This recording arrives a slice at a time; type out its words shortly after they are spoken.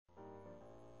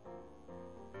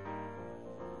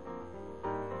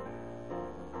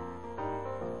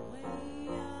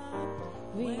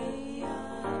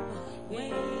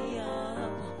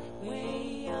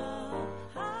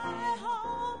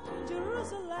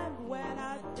Jerusalem when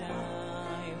I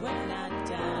die, when I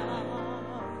die.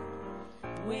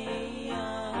 Way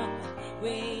up,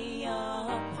 way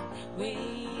up,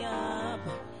 way up,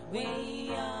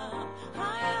 way up.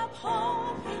 I have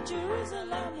hope in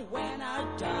Jerusalem when I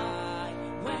die,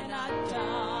 when I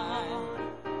die.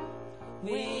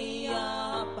 Way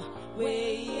up,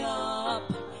 way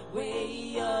up,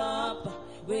 way up,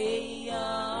 way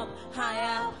up. I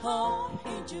have hope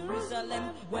in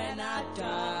Jerusalem when I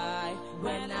die,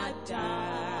 when I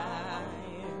die.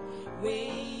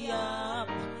 Way up,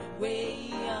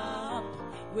 way up,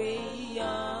 way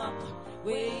up,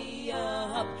 way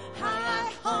up.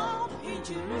 I hope in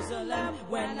Jerusalem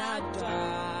when I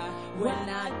die, when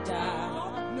I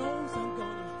die. God knows I'm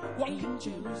gonna walk in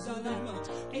Jerusalem,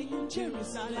 in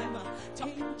Jerusalem,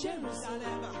 talk in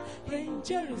Jerusalem, in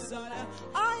Jerusalem.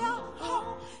 I have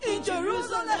hope in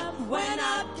Jerusalem when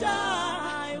I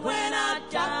die, when I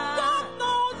die. God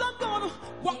knows I'm gonna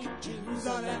walk in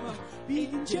Jerusalem, be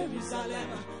in Jerusalem,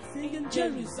 sing in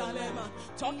Jerusalem,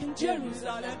 talk in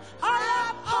Jerusalem. I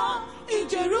have hope in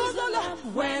Jerusalem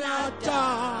when I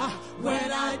die,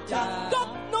 when I die.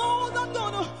 God knows I'm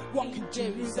gonna walk in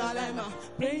Jerusalem,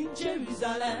 pray in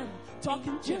Jerusalem, talk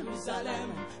in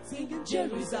Jerusalem, sing in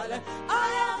Jerusalem. I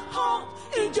have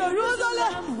hope in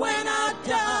Jerusalem when I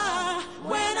die,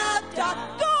 when I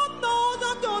die. God knows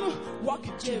I'm gonna walk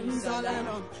in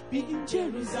Jerusalem, be in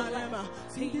Jerusalem,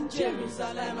 sing in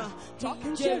Jerusalem, talk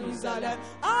in Jerusalem.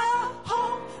 I have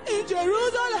hope in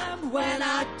Jerusalem when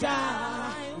I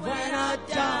die, when I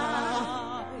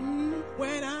die.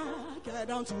 When I get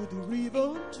down to the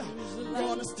river,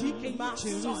 gonna stick my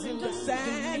son in the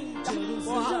sand.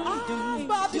 For I'm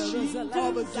about the sheep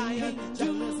of Zion,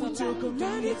 to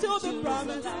command it to the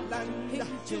promised land.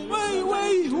 Way,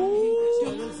 way,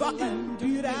 who fucking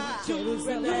do that?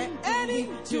 When there any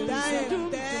to die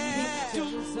and there,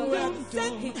 when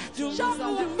Satan shout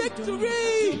for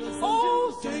victory,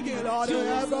 oh, sing it all to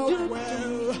heaven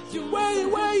well. Way,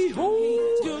 way, who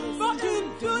fucking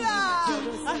do that?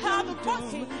 I have a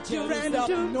voice to friend up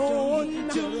known.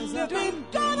 They've been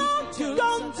gone to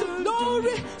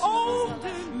glory. Oh,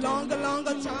 longer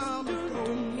time ago.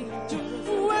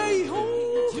 Way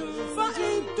home,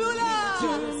 fighting through that.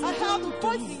 I have a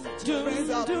voice to friends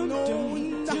up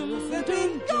known. They've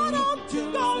been gone to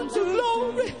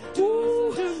glory.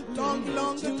 Ooh,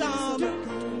 longer time ago.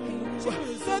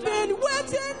 They've been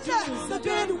waiting, they've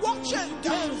been watching,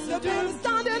 they've been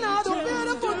standing out of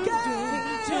beautiful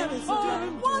gate.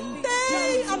 Oh, one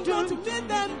day I'm going to meet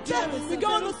them there. We're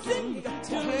gonna sing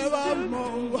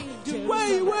forevermore.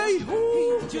 Way, way,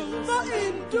 who?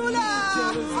 Fighting through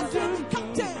that. I feel the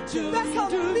captain back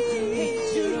on me.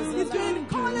 He's been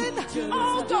calling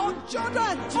all God's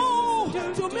children. Oh,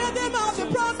 to meet them out the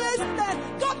promised land.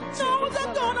 God knows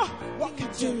I'm gonna walk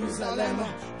in Jerusalem,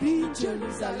 be in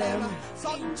Jerusalem,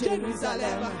 sing in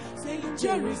Jerusalem, sing in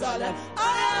Jerusalem. I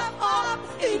am up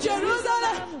in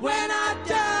Jerusalem when I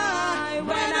die,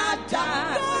 when I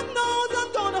die. God knows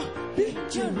I'm gonna be in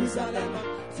Jerusalem,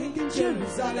 sing in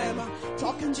Jerusalem,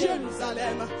 talk in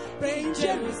Jerusalem, pray in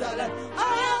Jerusalem.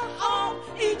 I am up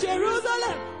in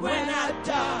Jerusalem when I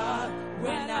die,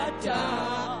 when I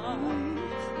die.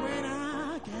 When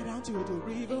I get down to the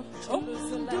river, oh,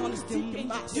 I'm gonna stick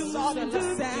my sword in the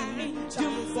sand.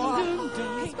 For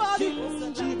his body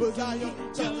was Zion,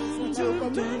 to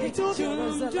command it to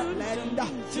the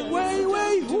land. Way,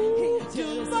 way, who?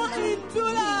 Fighting to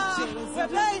that. We're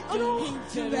playing, oh,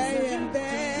 there and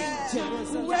there.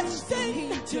 We're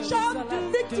singing, shout the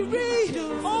victory.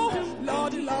 Oh,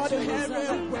 Lord, Lord,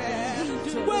 everywhere.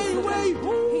 Way, way,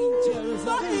 who?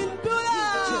 Fighting to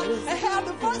that. I have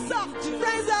the voice of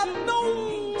praise I've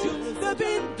known. They've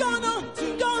been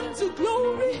gone to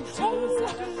glory. Oh,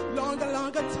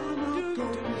 longer time ago.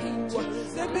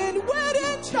 They've been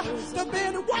waiting, they've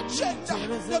been watching,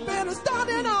 they've been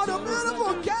standing out a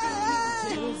beautiful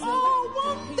gate. Oh,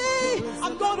 one day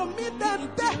I'm gonna meet them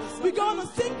there. We're gonna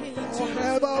sing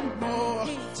forevermore.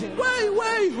 Way,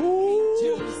 way, who?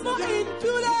 Nothing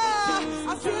to that.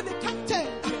 I feel the captain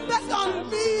back on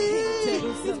me.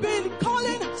 He's been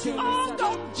calling all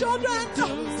God's children to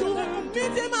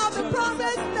meet him at the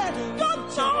promised land. God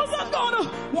knows I'm gonna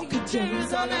walk in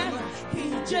Jerusalem,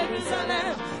 in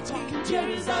Jerusalem, talk in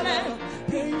Jerusalem,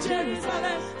 in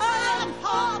Jerusalem. I am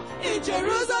home in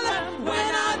Jerusalem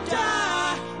when I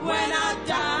die, when I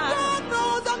die. God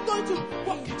knows I'm going to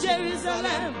walk in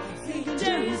Jerusalem, in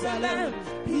Jerusalem,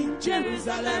 in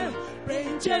Jerusalem, pray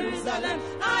in Jerusalem.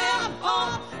 I am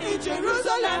home in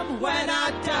Jerusalem when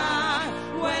I die,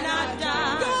 when I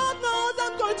die. God knows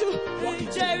I'm going to walk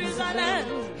in Jerusalem,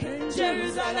 in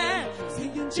Jerusalem,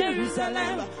 sing in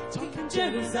Jerusalem, talking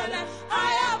Jerusalem.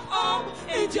 I have home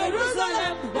in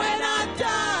Jerusalem. When I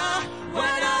die,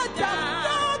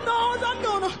 God knows I'm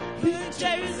gonna be in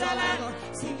Jerusalem,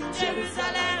 singing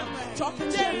Jerusalem,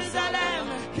 talking Jerusalem,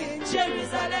 in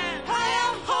Jerusalem. I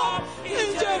have home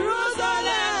in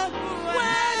Jerusalem. When I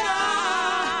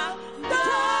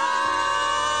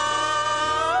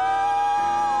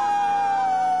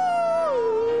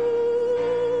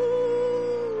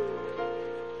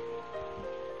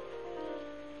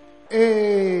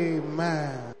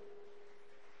Amen.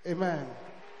 Amen.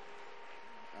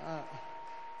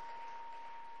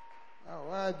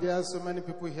 Why are there so many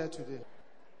people here today?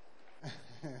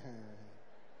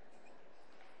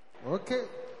 Okay.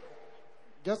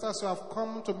 Just as you have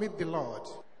come to meet the Lord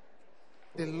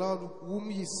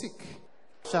whom ye seek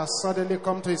shall suddenly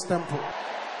come to his temple.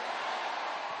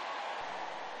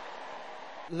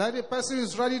 Let the person who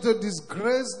is ready to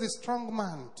disgrace the strong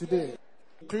man today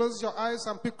close your eyes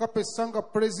and pick up a song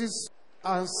of praises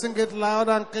and sing it loud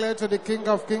and clear to the King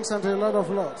of Kings and to the Lord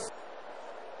of Lords.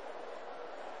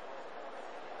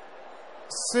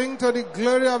 Sing to the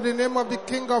glory of the name of the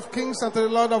King of Kings and to the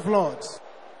Lord of Lords.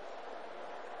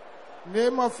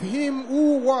 Name of him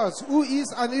who was, who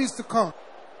is, and is to come.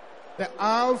 The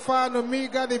Alpha and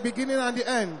Omega, the beginning and the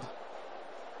end.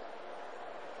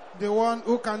 The one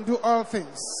who can do all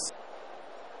things.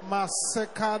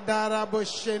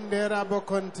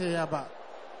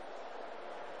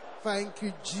 Thank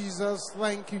you, Jesus.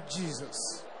 Thank you,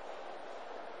 Jesus.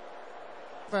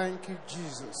 Thank you,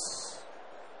 Jesus.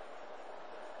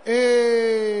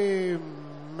 Amen.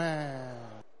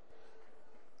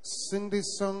 Sing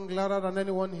this song louder than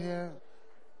anyone here.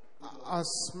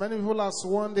 As many people as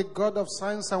want the God of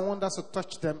signs and wonders to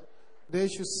touch them, they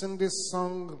should sing this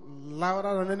song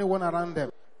louder than anyone around them.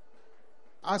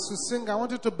 As you sing, I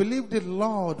want you to believe the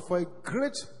Lord for a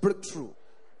great breakthrough.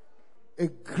 A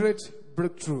great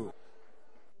breakthrough.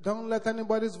 Don't let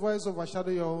anybody's voice overshadow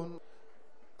your own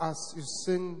as you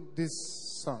sing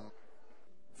this song.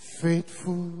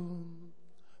 Faithful,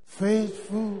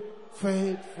 faithful,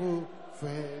 faithful,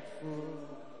 faithful,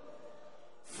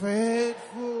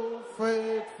 faithful,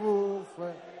 faithful,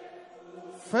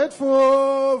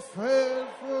 faithful,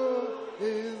 faithful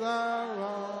is our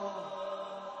Lord.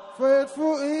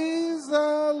 Faithful is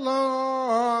the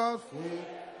Lord.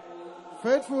 Faithful,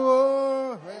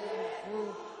 faithful,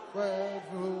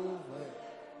 faithful,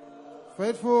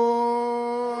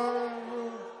 faithful.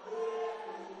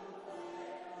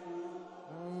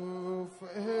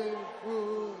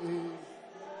 Faithful is,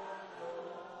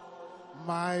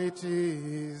 mighty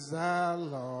is the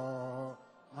Lord,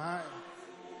 mighty,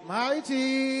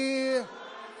 mighty,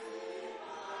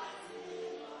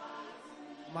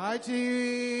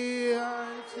 mighty,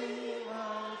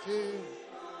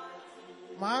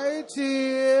 mighty is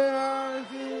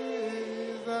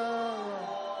the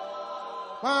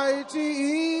Lord, mighty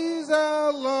is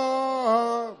the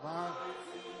Lord,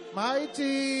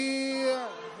 mighty.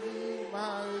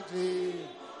 Mighty,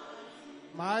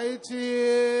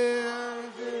 mighty,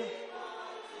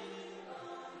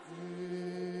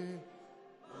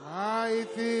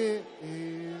 mighty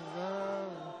is the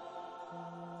Lord.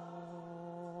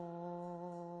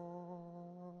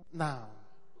 Now,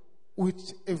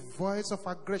 with a voice of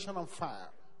aggression and fire,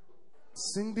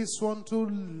 sing this one too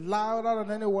louder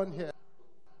than anyone here.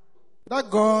 The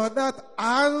God that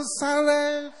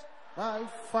answered by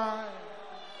fire,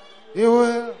 He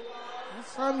will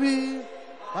answer me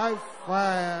by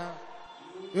fire.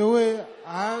 He will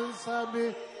answer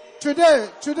me today.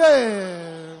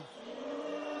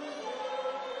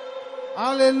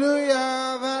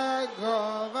 Hallelujah, the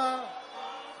God that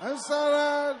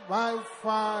answered by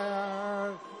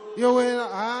fire. You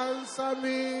will answer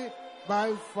me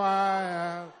by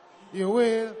fire. You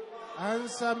will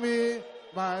answer me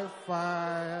by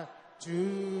fire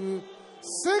too.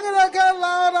 Sing it again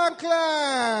loud and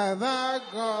clear. The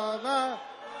God that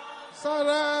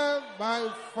answered by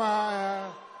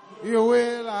fire. You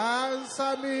will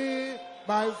answer me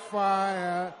by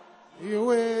fire. You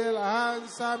will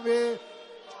answer me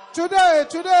today.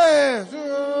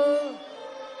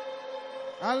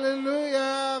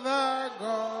 Hallelujah, the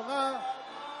God that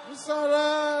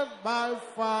answered by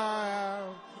fire.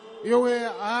 You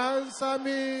will answer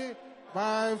me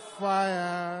by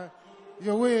fire.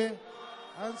 You will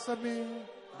answer me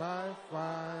by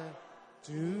fire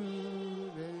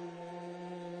today.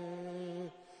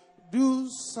 Do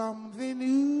something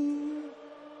new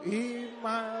in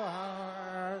my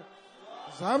heart.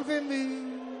 Something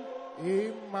new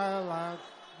in my life.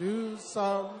 Do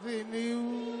something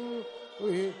new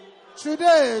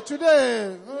today.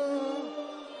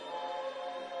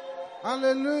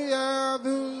 Hallelujah.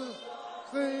 Do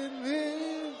something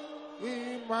new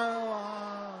in my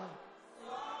life.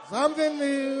 Something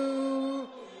new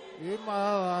in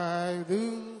my life.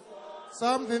 Do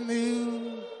something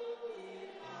new.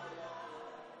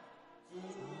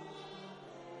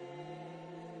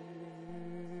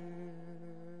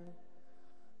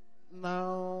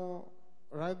 Now,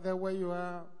 right there where you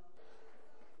are,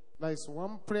 there is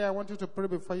one prayer I want you to pray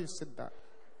before you sit down.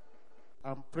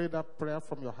 And pray that prayer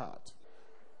from your heart.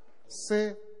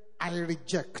 Say, I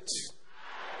reject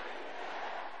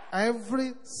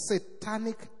every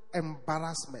satanic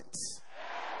embarrassment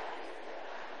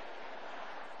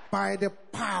by the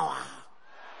power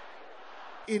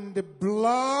in the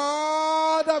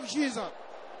blood of Jesus.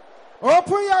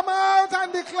 Open your mouth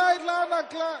and declare it loud and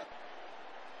clear.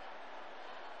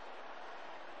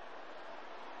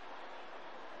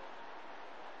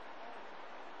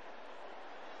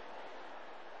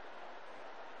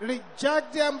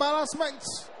 Reject the embarrassment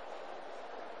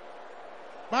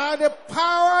by the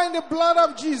power in the blood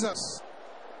of Jesus.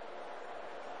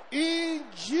 In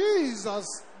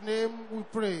Jesus' name we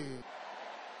pray.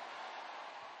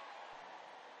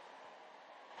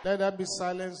 Let there be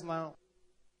silence now.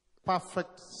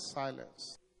 Perfect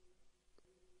silence.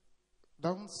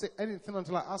 Don't say anything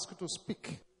until I ask you to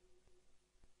speak.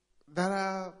 There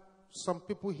are some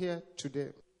people here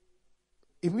today.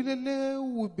 Immediately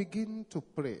we begin to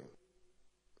pray.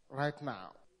 Right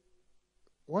now.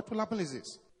 What will happen is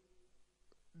this.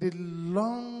 The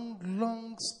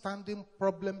long standing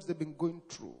problems they've been going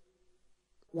through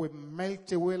will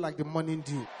melt away like the morning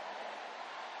dew.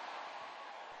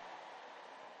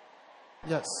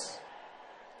 Yes.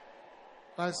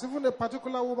 There's even a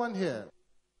particular woman here.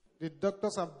 The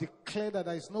doctors have declared that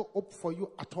there is no hope for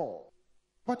you at all.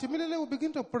 But immediately we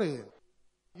begin to pray.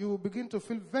 You will begin to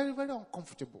feel very, very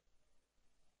uncomfortable.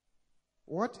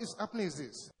 What is happening is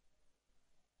this.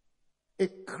 A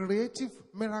creative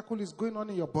miracle is going on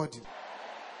in your body.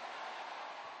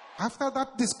 After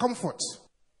that discomfort,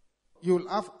 you will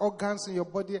have organs in your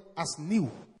body as new.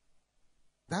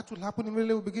 That will happen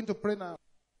immediately we begin to pray now.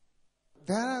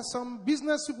 There are some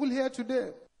business people here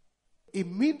today.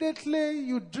 Immediately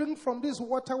you drink from this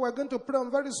water, we're going to pray on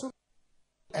very soon.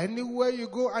 Anywhere you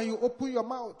go and you open your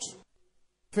mouth,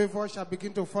 favor shall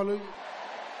begin to follow you.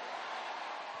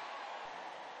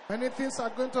 Many things are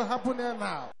going to happen here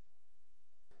now.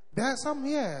 There are some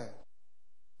here.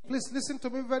 Please listen to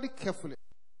me very carefully.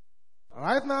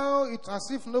 Right now, it's as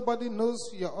if nobody knows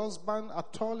your husband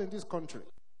at all in this country.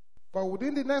 But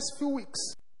within the next few weeks,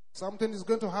 something is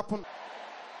going to happen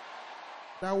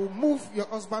that will move your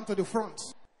husband to the front.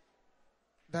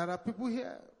 There are people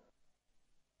here.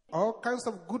 All kinds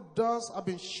of good doors have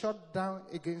been shut down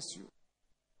against you.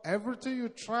 Everything you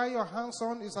try your hands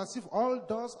on is as if all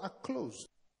doors are closed.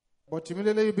 But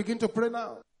immediately you begin to pray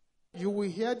now. You will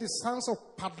hear the sounds of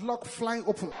padlock flying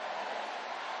open.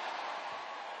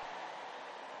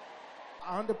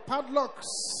 And the padlocks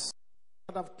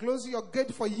that have closed your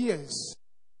gate for years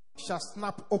shall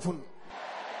snap open.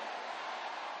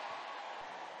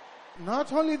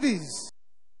 Not only this,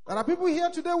 there are people here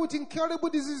today with incurable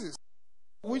diseases,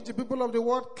 which the people of the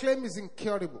world claim is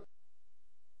incurable.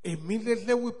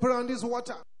 Immediately we pray on this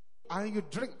water and you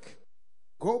drink.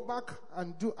 Go back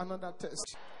and do another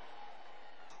test.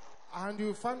 And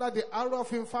you find that the arrow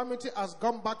of infirmity has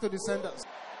gone back to the senders.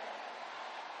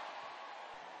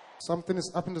 Something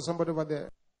is happening to somebody over there.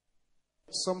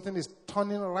 Something is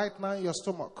turning right now in your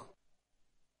stomach.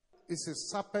 It's a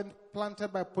serpent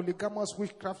planted by polygamous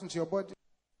witchcraft into your body.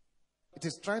 It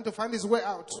is trying to find its way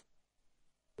out.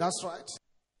 That's right.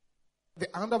 The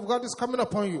hand of God is coming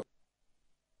upon you.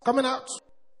 Coming out.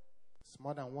 It's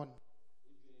more than one.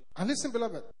 And listen,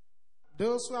 beloved.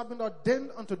 Those who have been ordained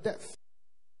unto death,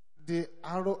 the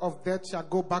arrow of death shall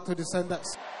go back to the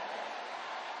senders.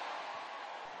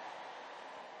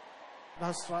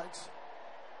 That's right.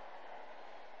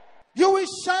 You will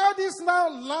share this now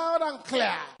loud and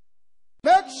clear.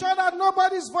 Make sure that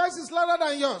nobody's voice is louder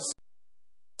than yours.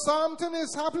 Something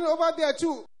is happening over there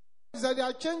too. Is that they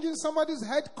are changing somebody's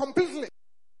head completely.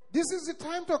 This is the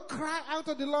time to cry out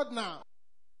to the Lord now.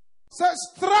 Say,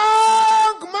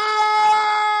 strong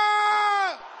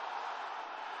man,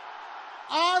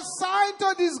 assigned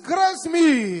to disgrace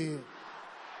me.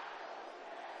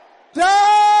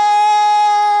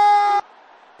 Die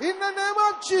in the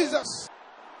name of Jesus.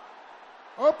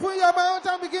 Open your mouth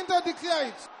and begin to declare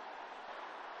it.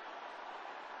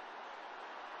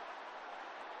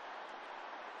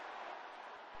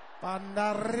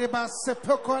 Pandariba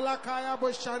sepokola kaya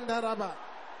boshandaraba.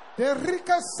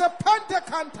 Derika sepante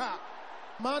kanta.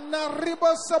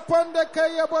 Manaribo saponde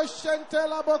kayebo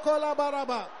shentela bokola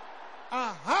baraba.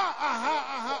 Aha, aha,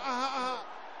 aha, aha, aha.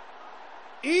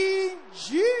 In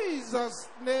Jesus'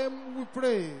 name we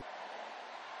pray.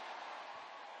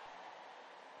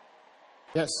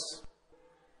 Yes.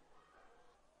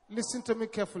 Listen to me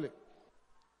carefully.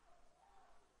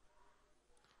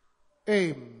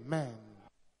 Amen.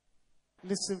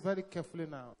 Listen very carefully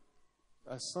now.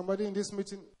 As somebody in this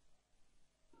meeting,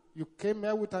 you came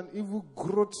here with an evil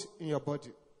growth in your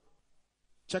body.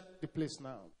 Check the place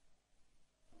now.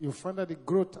 You find that the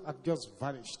growth had just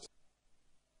vanished.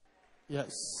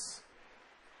 Yes.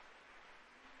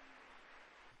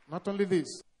 Not only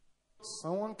this,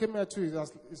 someone came here too.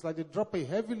 It's like they drop a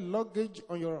heavy luggage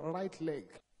on your right leg.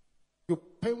 You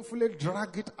painfully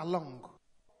drag it along.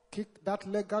 Kick that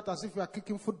leg out as if you are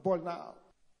kicking football now.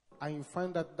 And you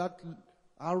find that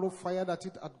arrow fired at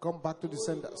it had gone back to the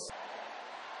senders.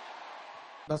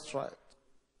 That's right.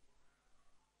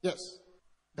 Yes.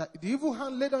 The evil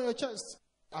hand laid on your chest.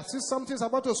 I see something's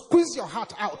about to squeeze your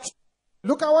heart out.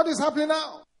 Look at what is happening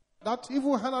now. That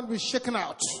evil hand will be shaken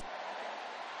out.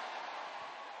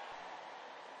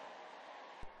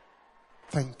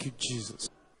 Thank you, Jesus.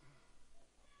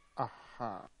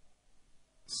 Aha.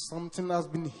 Something has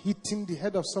been hitting the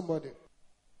head of somebody.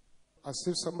 As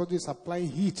if somebody is applying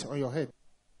heat on your head.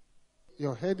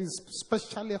 Your head is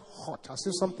especially hot. As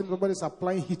if somebody is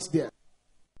applying heat there.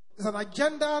 It's an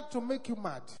agenda to make you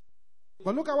mad.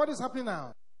 But look at what is happening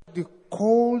now. The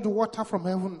cold water from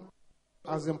heaven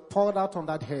has been poured out on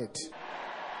that head.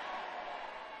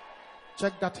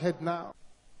 Check that head now.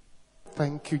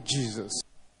 Thank you, Jesus.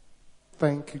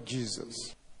 Thank you,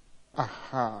 Jesus.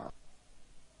 Aha.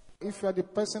 If you are the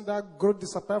person that growth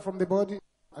disappeared from the body,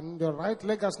 and your right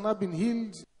leg has now been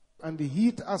healed, and the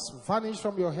heat has vanished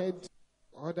from your head,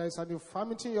 or there is an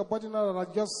infirmity in your body now that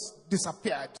has just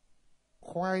disappeared,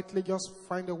 quietly just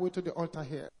find a way to the altar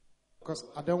here. Because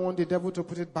I don't want the devil to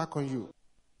put it back on you.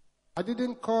 I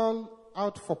didn't call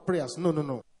out for prayers.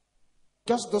 No.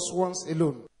 Just those ones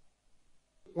alone.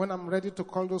 When I'm ready to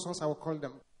call those ones, I will call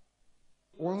them.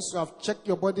 Once you have checked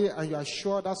your body and you are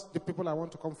sure that's the people I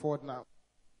want to come forward now.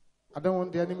 I don't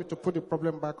want the enemy to put the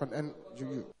problem back on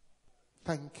you.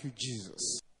 Thank you,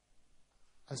 Jesus.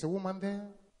 As a woman there,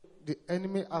 the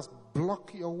enemy has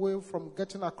blocked your way from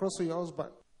getting across to your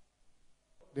husband.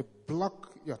 They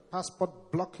block your passport,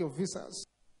 block your visas.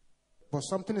 But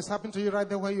something is happening to you right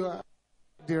there where you are.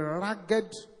 The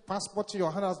ragged passport in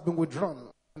your hand has been withdrawn.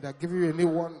 And they're giving you a new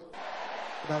one.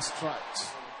 That's right.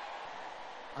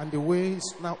 And the way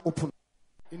is now open.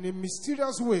 In a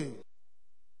mysterious way,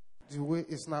 the way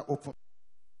is now open.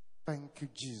 Thank you,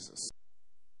 Jesus.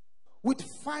 With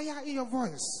fire in your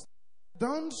voice.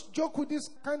 Don't joke with this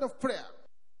kind of prayer.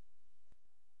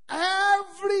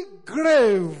 Every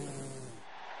grave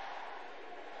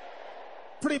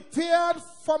prepared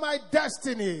for my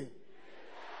destiny,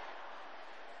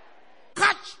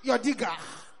 catch your digger.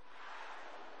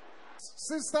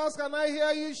 Sisters, can I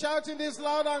hear you shouting this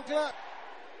loud and clear?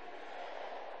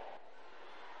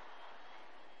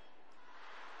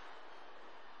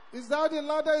 Is that the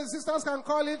louder your sisters can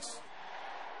call it?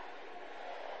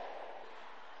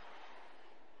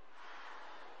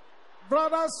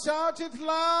 Brothers, shout it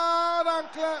loud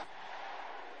and clear.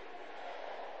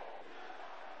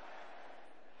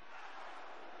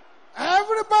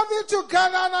 Everybody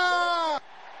together now.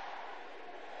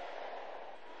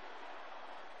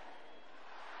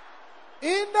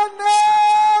 In the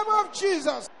name of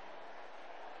Jesus.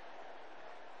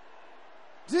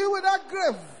 Deal with that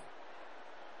grave.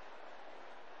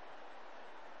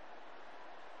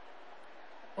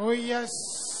 Oh yes.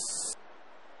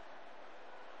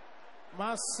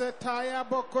 Masetaya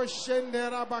boko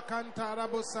shendera bakantara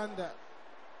bosanda.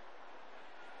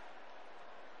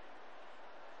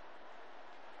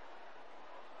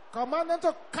 Command them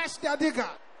to catch their digger.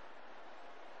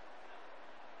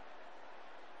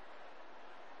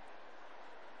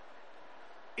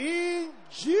 In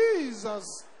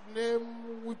Jesus'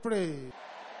 name we pray.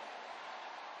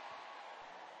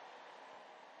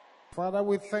 Father,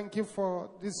 we thank you for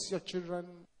these your children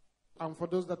and for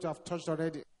those that you have touched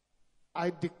already.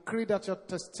 I decree that your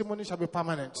testimony shall be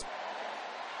permanent.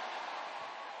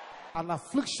 An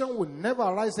affliction will never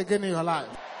arise again in your life.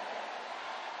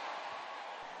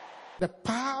 The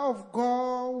power of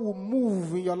God will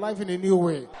move in your life in a new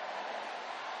way.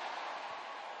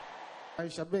 I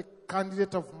shall be a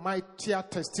candidate of mightier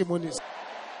testimonies.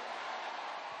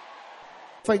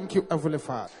 Thank you, Heavenly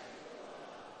Father.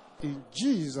 In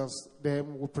Jesus'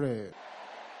 name we pray.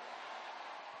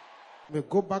 May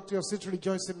go back to your seat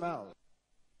rejoicing now.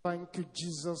 Thank you,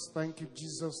 Jesus. Thank you,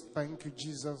 Jesus. Thank you,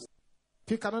 Jesus.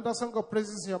 Pick another song of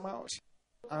praises in your mouth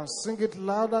and sing it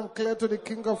loud and clear to the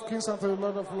King of Kings and to the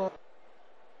Lord of Lords.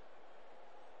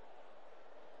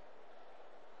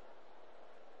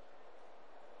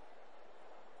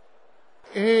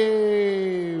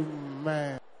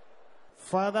 Amen.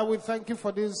 Father, we thank you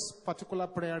for this particular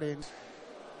prayer range.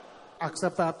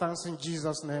 Accept our thanks in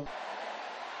Jesus' name.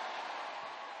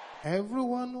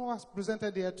 Everyone who has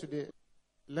presented here today,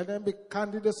 let them be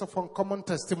candidates of uncommon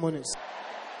testimonies.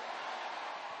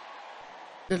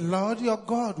 The Lord your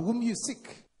God, whom you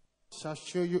seek, shall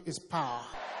show you his power.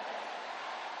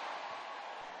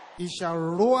 He shall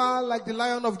roar like the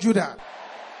Lion of Judah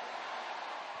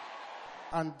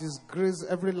and disgrace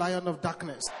every lion of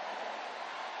darkness.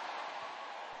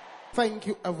 Thank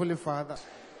you, Heavenly Father.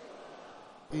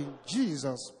 In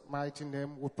Jesus' mighty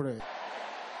name we pray.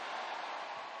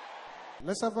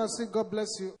 Let's have a seat. God bless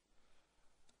you.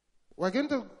 We're going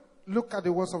to look at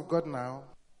the words of God now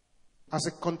as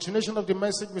a continuation of the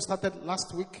message we started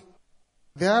last week.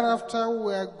 Thereafter,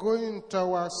 we are going to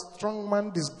our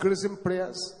Strongman disgracing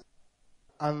prayers.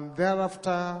 And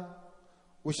thereafter,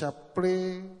 we shall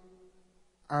pray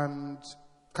and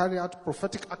carry out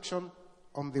prophetic action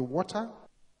on the water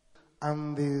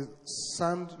and the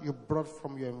sand you brought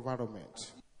from your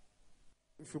environment.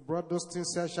 If you brought those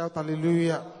things here, shout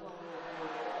hallelujah.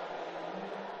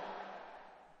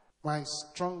 My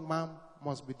strong man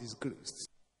must be disgraced.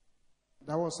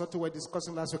 That was what we were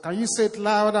discussing last week. Can you say it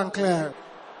loud and clear?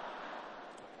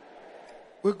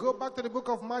 We go back to the book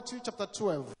of Matthew chapter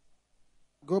 12.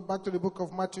 Go back to the book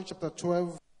of Matthew chapter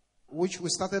 12, which we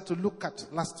started to look at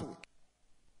last week.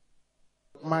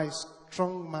 My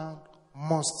strong man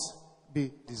must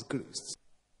be disgraced.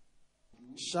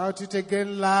 Shout it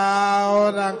again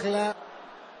loud and clear.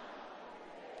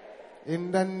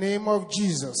 In the name of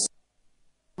Jesus.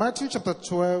 Matthew chapter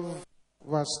 12,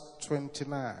 verse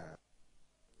 29.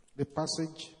 The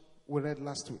passage we read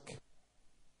last week.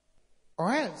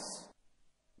 Or else,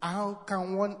 how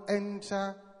can one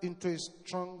enter into a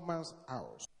strong man's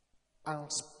house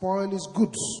and spoil his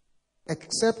goods,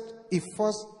 except he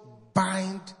first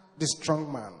bind the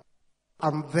strong man,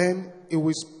 and then he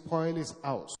will spoil his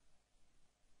house?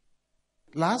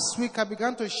 Last week I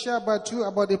began to share about you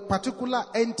about a particular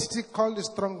entity called the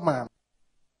strong man,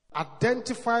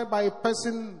 identified by a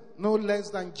person no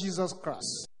less than Jesus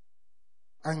Christ.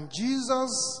 And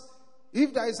Jesus,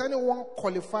 if there is anyone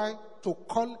qualified to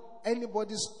call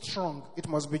anybody strong, it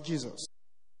must be Jesus.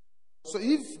 So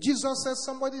if Jesus says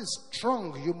somebody is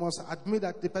strong, you must admit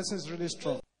that the person is really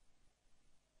strong.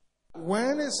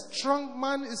 When a strong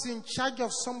man is in charge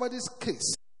of somebody's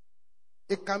case,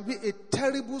 it can be a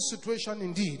terrible situation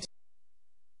indeed.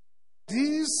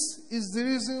 This is the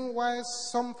reason why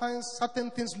sometimes certain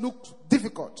things look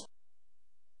difficult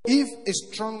if a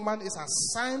strong man is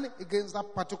assigned against that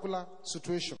particular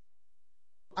situation.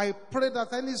 I pray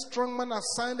that any strong man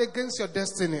assigned against your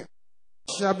destiny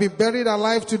shall be buried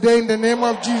alive today in the name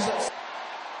of Jesus.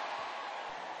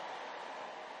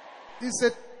 It's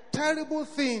a terrible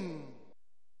thing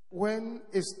when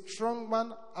a strong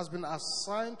man has been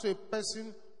assigned to a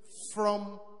person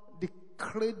from the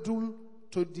cradle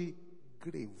to the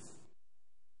grave.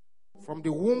 From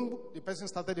the womb, the person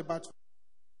started the battle.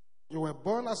 You were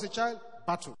born as a child,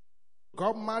 battle.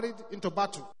 Got married, into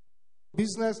battle.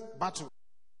 Business, battle.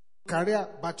 Career,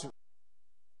 battle.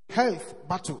 Health,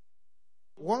 battle.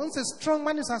 Once a strong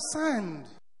man is assigned,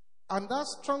 and that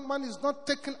strong man is not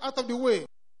taken out of the way,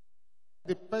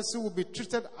 the person will be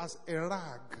treated as a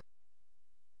rag.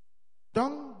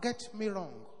 Don't get me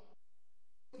wrong.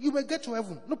 You may get to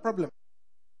heaven, no problem.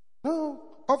 No,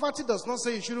 poverty does not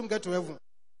say you shouldn't get to heaven.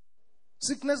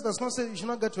 Sickness does not say you should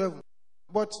not get to heaven.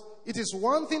 But it is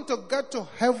one thing to get to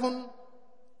heaven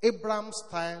Abraham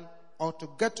style, or to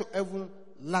get to heaven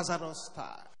Lazarus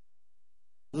style.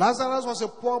 Lazarus was a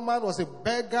poor man, was a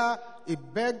beggar. He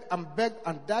begged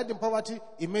and died in poverty.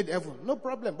 He made heaven. No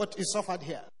problem, but he suffered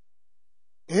here.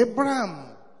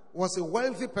 Abraham was a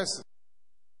wealthy person.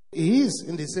 He is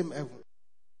in the same heaven.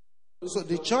 So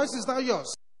the choice is now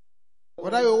yours.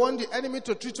 Whether you want the enemy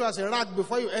to treat you as a rag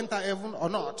before you enter heaven or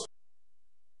not.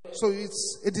 So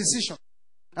it's a decision.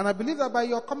 And I believe that by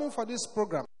your coming for this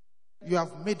program, you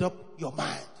have made up your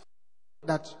mind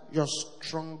that your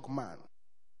strong man,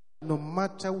 no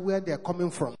matter where they are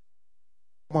coming from,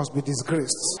 must be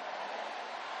disgraced.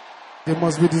 They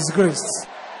must be disgraced.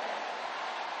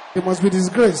 They must be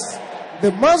disgraced.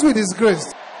 They must be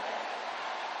disgraced.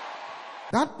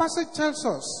 That passage tells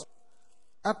us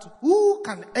that who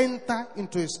can enter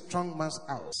into a strong man's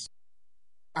house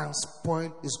and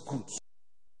spoil his goods,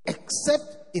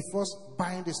 except he first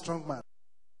bind the strong man,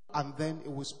 and then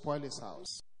it will spoil his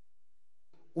house.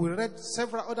 We read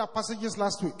several other passages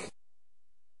last week,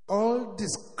 all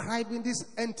describing this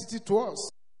entity to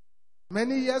us.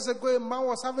 Many years ago, a man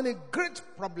was having a great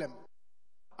problem,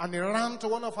 and he ran to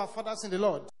one of our fathers in the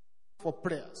Lord for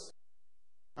prayers.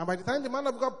 And by the time the man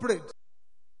of God prayed,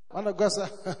 man of God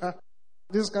said,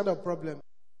 this kind of problem,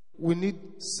 we need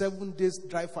 7 days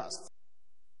dry fast.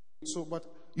 So, but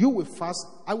you will fast,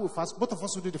 I will fast, both of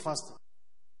us will do the fasting.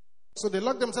 So they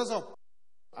locked themselves up.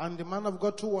 And the man of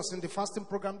God too was in the fasting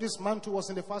program. This man too was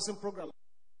in the fasting program.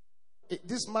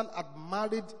 This man had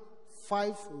married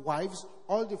 5 wives.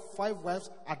 All the 5 wives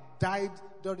had died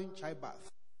during childbirth.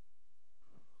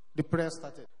 The prayer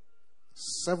started.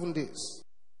 7 days.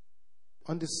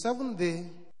 On the 7th day,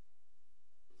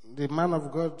 the man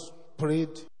of God prayed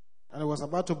and he was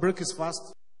about to break his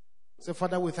fast. He said,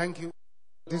 Father, we thank you.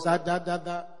 This,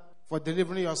 that, for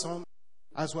delivering your son.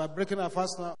 As we are breaking our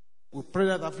fast now, we pray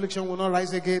that affliction will not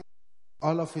rise again.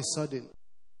 All of a sudden,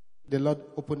 the Lord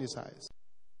opened his eyes.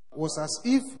 It was as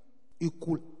if he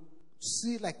could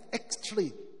see like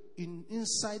X-ray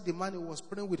inside the man he was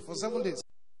praying with for 7 days.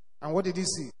 And what did he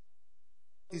see?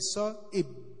 He saw a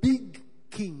big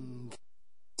king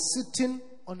sitting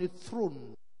on a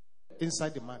throne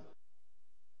inside the man.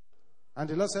 And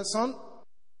the Lord said, son,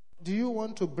 do you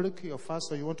want to break your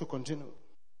fast or you want to continue?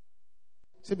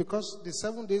 See, because the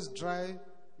 7 days dry,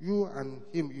 you and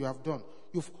him, you have done.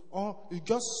 You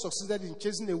just succeeded in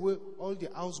chasing away all the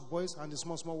house boys and the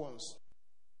small ones.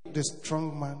 The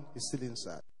strong man is still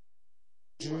inside.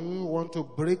 Do you want to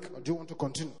break or do you want to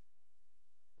continue?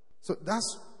 So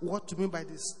that's what to mean by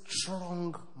the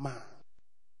strong man.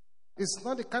 It's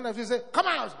not the kind of you say, come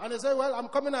out. And they say, well, I'm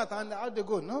coming out. And out they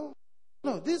go. No,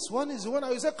 this one is the one.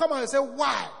 You say, come out. You say,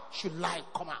 why should I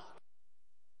come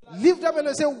out? Leave them alone.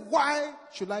 You say, why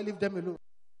should I leave them alone?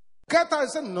 Get out. You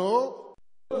say, no.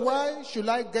 Why should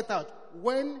I get out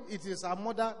when it is our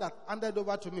mother that handed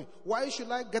over to me? Why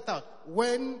should I get out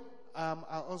when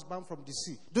our husband from the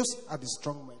sea? Those are the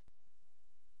strong men.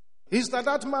 He's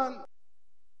that man.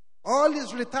 All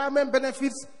his retirement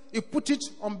benefits, he put it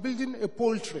on building a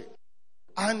poultry.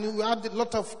 And he had a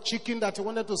lot of chicken that he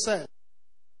wanted to sell.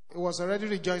 He was already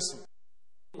rejoicing.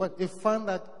 But he found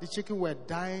that the chicken were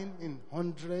dying in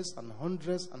hundreds and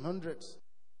hundreds and hundreds.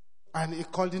 And he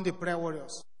called in the prayer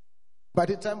warriors. By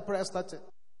the time prayer started,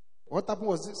 what happened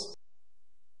was this.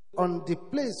 On the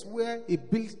place where he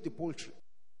built the poultry,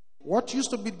 what used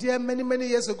to be there many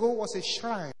years ago was a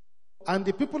shrine. And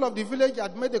the people of the village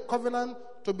had made a covenant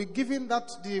to be giving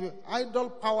the idol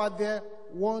power there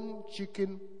 1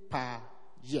 chicken per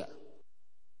year.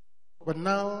 But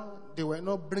now they were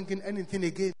not bringing anything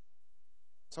again.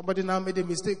 Somebody now made a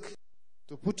mistake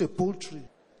to put a poultry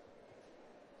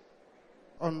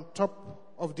on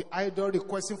top of the idol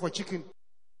requesting for chicken.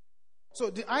 So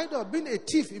the idol, being a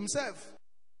thief himself,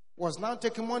 was now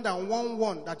taking more than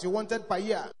 1 that he wanted per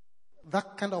year.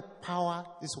 That kind of power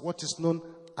is what is known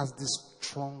as the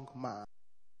strong man.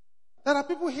 There are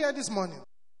people here this morning.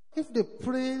 If they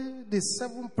pray the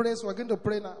 7 prayers we're going to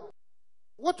pray now,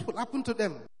 what will happen to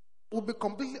them will be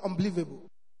completely unbelievable.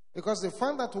 Because they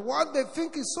find that what they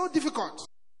think is so difficult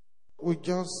will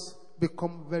just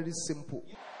become very simple.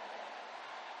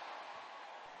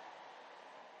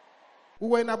 We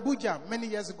were in Abuja many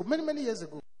years ago, many years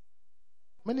ago.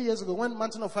 Many years ago, when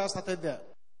Mountain of Fire started there,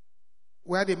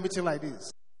 we had a meeting like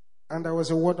this. And there was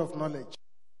a word of knowledge.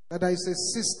 That there is a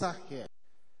sister here.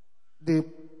 The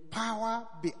power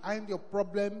behind your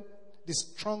problem, the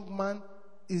strong man,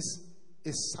 is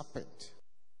a serpent.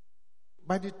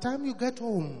 By the time you get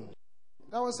home,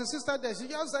 there was a sister there. She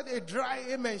just said a dry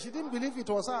amen. She didn't believe it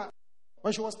was her.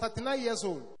 When she was 39 years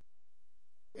old.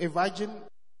 A virgin.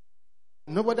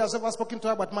 Nobody has ever spoken to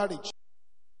her about marriage.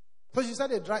 So she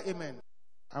said a dry amen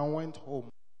and went home.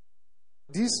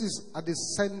 This is at the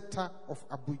center of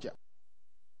Abuja.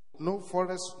 No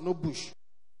forest, no bush.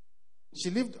 She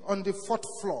lived on the 4th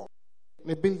floor in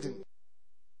a building.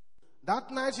 That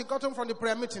night she got home from the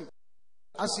prayer meeting.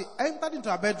 As she entered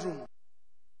into her bedroom,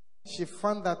 she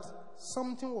found that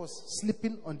something was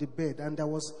sleeping on the bed and there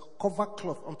was cover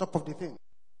cloth on top of the thing.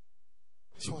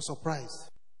 She was surprised.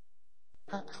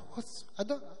 What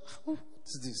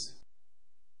is this?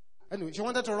 Anyway, she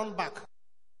wanted to run back.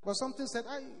 But something said,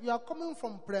 you are coming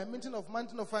from prayer meeting of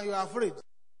Mountain of Fire, you are afraid.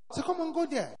 So come on, go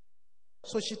there.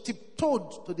 So she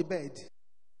tiptoed to the bed,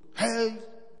 held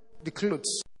the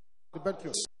clothes, the bed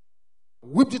clothes,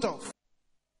 whipped it off.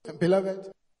 And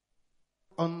beloved,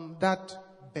 on that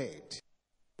bed,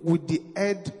 with the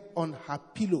head on her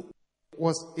pillow,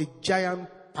 was a giant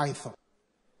python.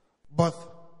 But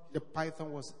the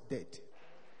python was dead.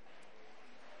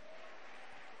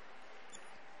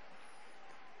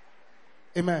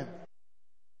 Amen.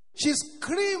 She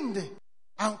screamed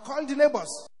and called the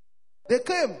neighbors. They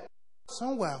came.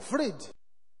 Some were afraid.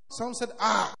 Some said,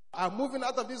 I'm moving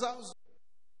out of this house.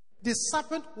 The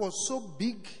serpent was so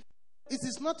big. It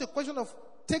is not a question of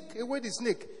take away the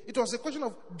snake. It was a question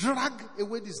of drag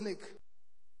away the snake.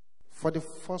 For the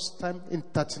first time in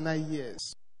 39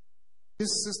 years,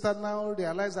 this sister now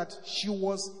realized that she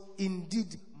was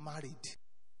indeed married,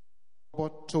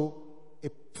 but to a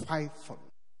python,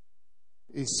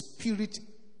 a spirit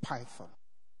python.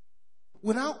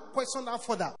 We now question that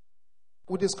further.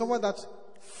 We discover that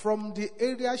from the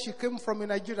area she came from in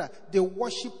Nigeria, they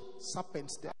worship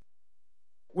serpents there.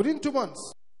 Within 2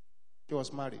 months, she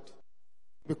was married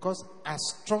because a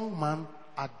strong man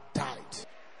had died.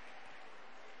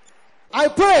 I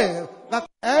pray that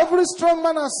every strong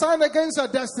man assigned against her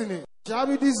destiny shall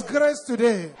be disgraced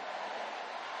today.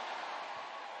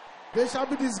 They shall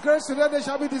be disgraced today. They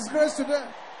shall be disgraced today.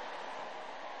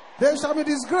 They shall be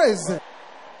disgraced.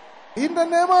 In the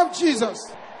name of Jesus.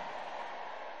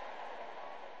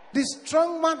 The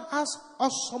strong man has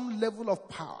awesome level of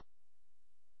power.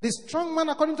 The strong man,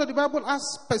 according to the Bible, has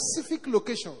specific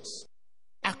locations.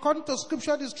 According to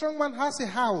scripture, the strong man has a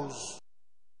house.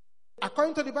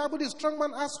 According to the Bible, the strong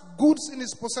man has goods in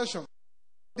his possession.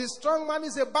 The strong man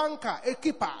is a banker, a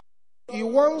keeper. He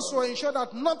wants to ensure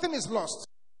that nothing is lost.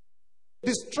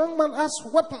 The strong man has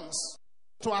weapons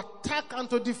to attack and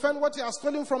to defend what he has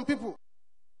stolen from people.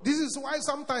 This is why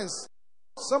sometimes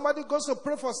somebody goes to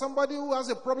pray for somebody who has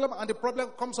a problem and the problem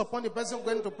comes upon the person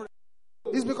going to pray.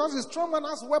 It's because the strong man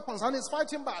has weapons and is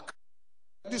fighting back.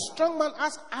 The strong man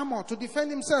has armor to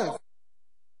defend himself.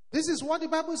 This is what the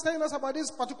Bible is telling us about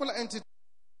this particular entity.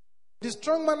 The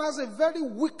strong man has a very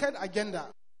wicked agenda.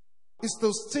 It's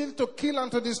to steal, to kill,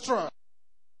 and to destroy.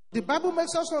 The Bible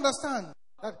makes us understand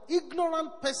that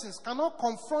ignorant persons cannot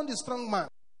confront the strong man.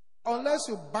 Unless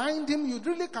you bind him, you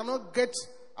really cannot get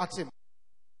at him.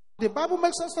 The Bible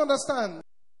makes us understand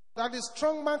that the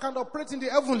strong man can operate in the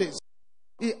heavenlies.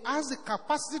 He has the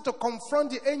capacity to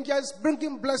confront the angels,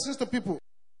 bringing blessings to people.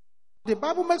 The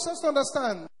Bible makes us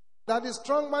understand that the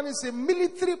strong man is a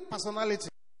military personality.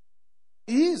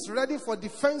 He is ready for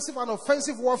defensive and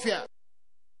offensive warfare.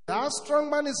 That strong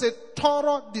man is a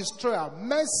thorough destroyer.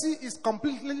 Mercy is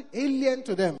completely alien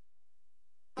to them.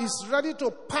 He's ready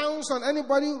to pounce on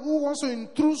anybody who wants to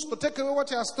intrude to take away what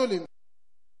he has stolen.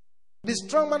 The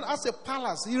strong man has a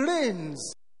palace. He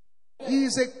reigns. He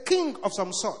is a king of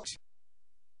some sort.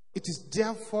 It is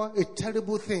therefore a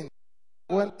terrible thing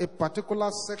when a particular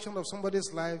section of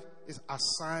somebody's life is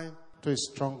assigned to a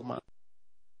strong man.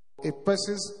 A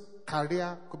person's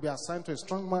career could be assigned to a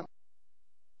strong man.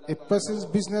 A person's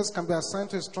business can be assigned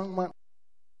to a strong man.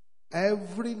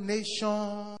 Every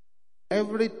nation,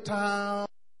 every town,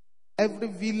 every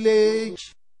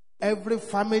village, every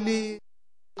family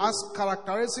has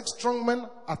characteristic strong men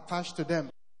attached to them.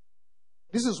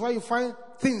 This is why you find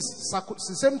things,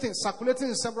 the same thing, circulating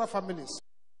in several families.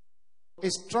 A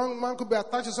strong man could be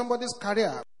attached to somebody's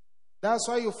career. That's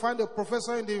why you find a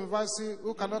professor in the university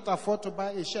who cannot afford to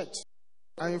buy a shirt.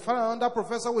 And you find another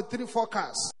professor with 3-4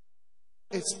 cars.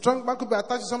 A strong man could be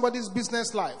attached to somebody's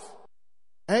business life.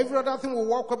 Every other thing will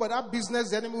work well, but that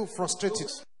business, the enemy will frustrate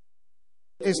it.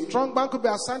 A strong man could be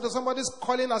assigned to somebody's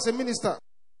calling as a minister.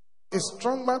 A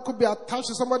strong man could be attached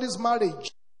to somebody's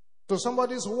marriage, to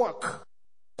somebody's work,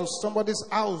 to somebody's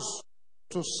house,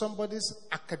 to somebody's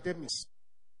academics.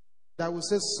 That will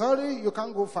say, sorry, you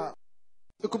can't go far.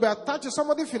 It could be attached to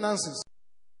somebody's finances.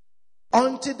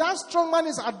 Until that strong man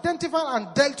is identified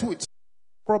and dealt with,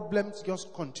 problems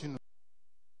just continue.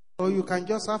 So you can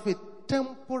just have a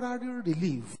temporary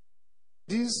relief.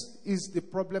 This is the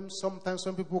problem sometimes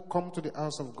when people come to the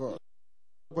house of God.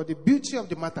 But the beauty of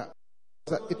the matter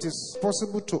is that it is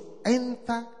possible to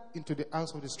enter into the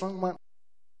house of the strong man.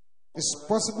 It's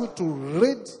possible to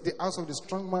raid the house of the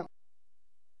strong man.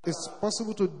 It's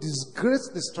possible to disgrace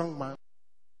the strong man.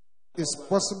 It's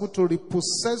possible to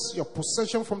repossess your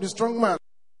possession from the strong man.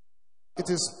 It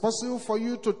is possible for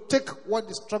you to take what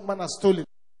the strong man has stolen.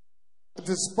 It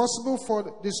is possible for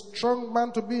the strong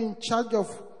man to be in charge of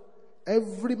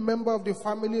every member of the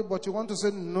family, but you want to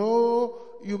say, no,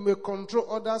 you may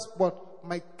control others, but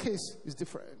my case is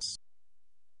different.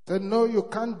 Say, no, you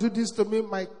can't do this to me.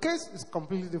 My case is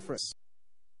completely different.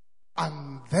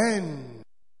 And then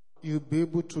you'll be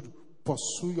able to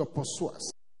pursue your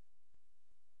pursuers.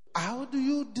 How do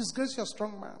you disgrace your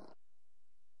strong man?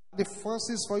 The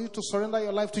first is for you to surrender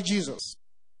your life to Jesus.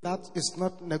 That is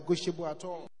not negotiable at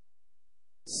all.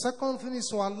 Second thing is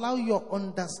to allow your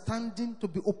understanding to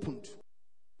be opened.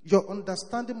 Your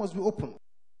understanding must be open.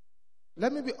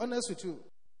 Let me be honest with you.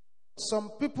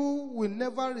 Some people will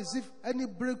never receive any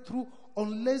breakthrough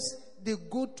unless they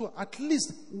go to at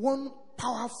least one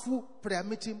powerful prayer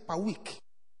meeting per week.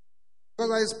 Because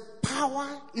there is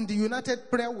power in the united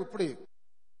prayer we pray.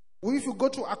 If you go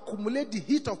to accumulate the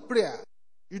heat of prayer,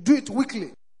 you do it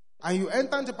weekly, and you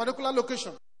enter into a particular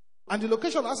location, and the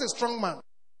location has a strong man.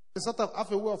 They sort of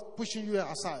have a way of pushing you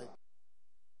aside.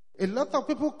 A lot of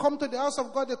people come to the house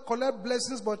of God, they collect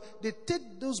blessings, but they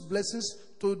take those blessings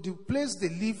to the place they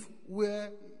live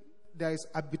where there is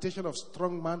habitation of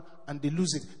strong man, and they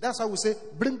lose it. That's why we say,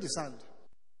 bring the sand.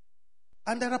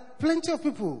 And there are plenty of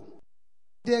people,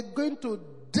 they are going to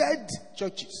dead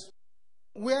churches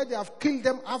where they have killed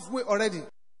them halfway already.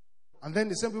 And then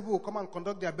the same people will come and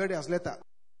conduct their burials later.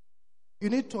 You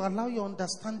need to allow your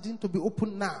understanding to be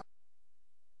open now.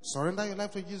 Surrender your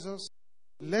life to Jesus.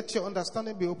 Let your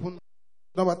understanding be open.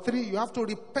 Number 3, you have to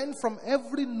repent from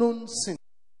every known sin.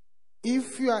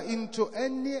 If you are into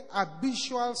any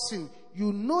habitual sin,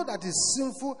 you know that it's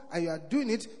sinful and you are doing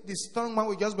it, the strong man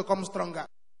will just become stronger.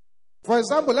 For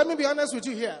example, let me be honest with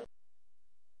you here.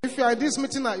 If you are in this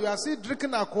meeting now, you are still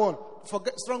drinking alcohol,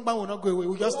 forget, strong man will not go away.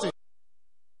 Will just stay.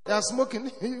 You are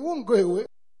smoking, he won't go away.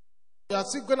 You are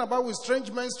still going about with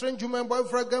strange men, strange women,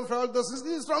 boyfriend, girlfriend, all those things.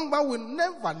 This strong man will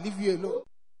never leave you alone.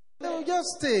 They will just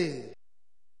stay.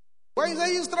 Why you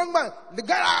say you strong man? Get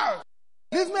out!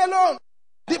 Leave me alone!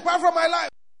 Depart from my life!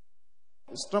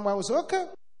 The strong man will say, okay.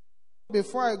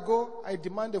 Before I go, I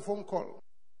demand a phone call.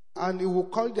 And he will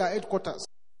call their headquarters.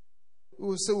 He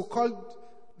will say, we'll call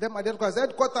them at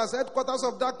headquarters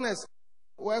of darkness.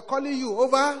 We're calling you,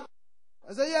 over.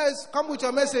 I say, yes, come with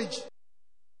your message.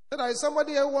 There is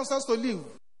somebody here who wants us to leave.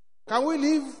 Can we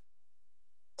leave?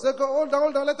 Say, hold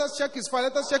on, let us check his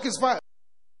file,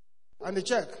 And they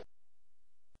check.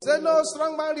 Say, no,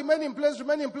 strong man, remain in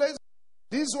place.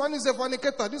 This one is a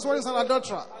fornicator, this one is an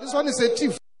adulterer, this one is a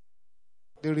thief.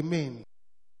 They remain.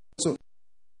 So,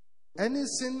 any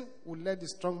sin will let the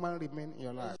strong man remain in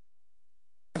your life.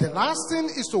 The last thing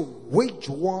is to wage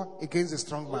war against the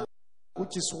strong man,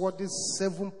 which is what these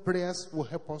 7 prayers will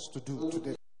help us to do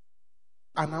today.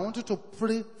 And I want you to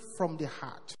pray from the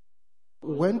heart.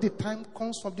 When the time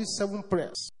comes for these 7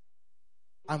 prayers,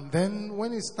 and then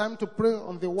when it's time to pray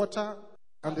on the water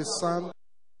and the sand,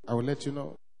 I will let you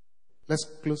know. Let's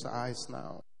close our eyes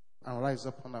now and rise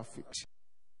up on our feet.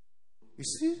 You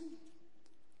see,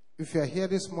 if you are here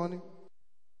this morning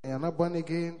and you are not born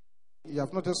again, you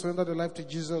have not surrendered your life to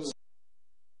Jesus,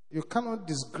 you cannot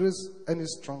disgrace any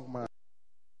strong man.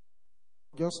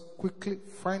 Just quickly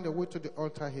find a way to the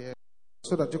altar here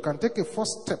so that you can take a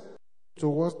first step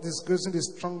towards disgracing the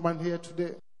strong man here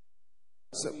today.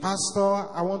 Say, Pastor,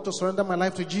 I want to surrender my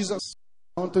life to Jesus.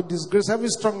 I want to disgrace every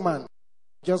strong man.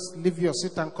 Just leave your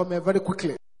seat and come here very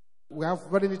quickly. We have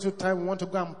very little time. We want to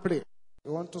go and pray.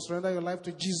 You want to surrender your life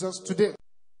to Jesus today.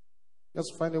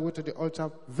 Just find a way to the altar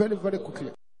very, very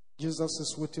quickly. Jesus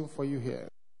is waiting for you here.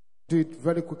 Do it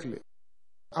very quickly.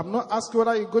 I'm not asking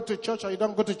whether you go to church or you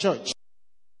don't go to church.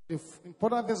 The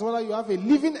important thing is whether you have a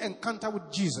living encounter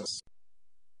with Jesus.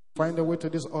 Find a way to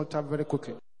this altar very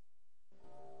quickly.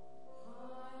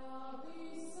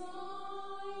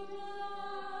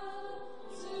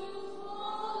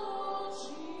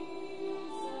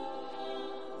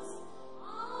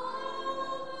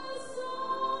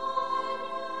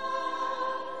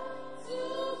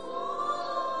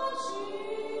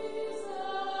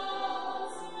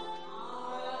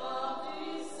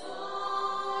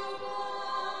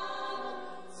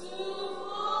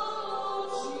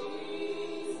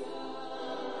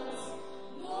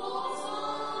 No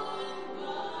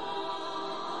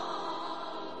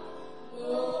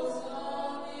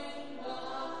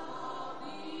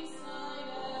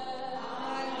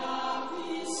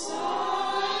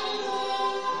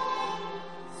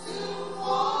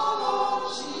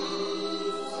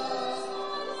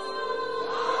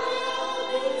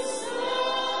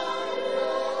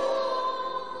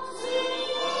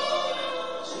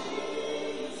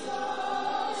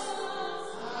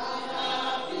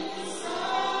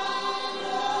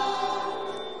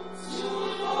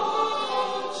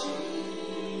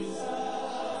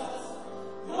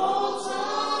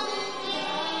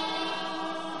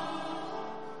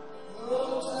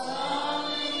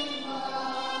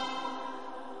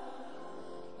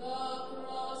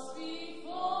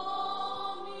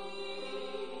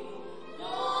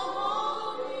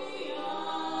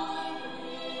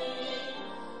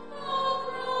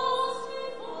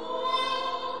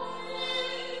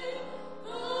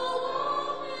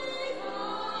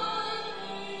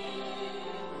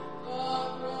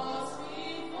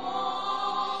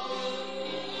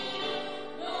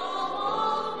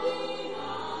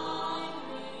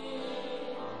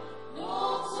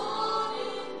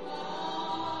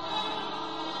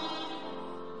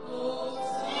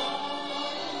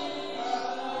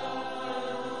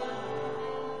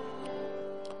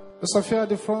Those of you at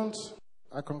the front,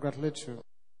 I congratulate you.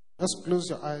 Just close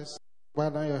your eyes, bow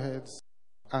down your heads,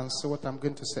 and say what I'm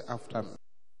going to say after me.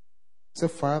 Say,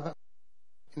 Father,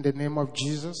 in the name of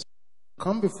Jesus,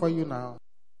 come before you now.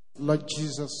 Lord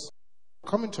Jesus,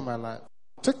 come into my life.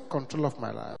 Take control of my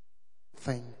life.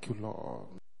 Thank you, Lord.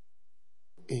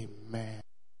 Amen.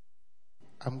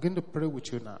 I'm going to pray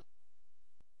with you now.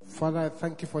 Father, I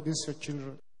thank you for these your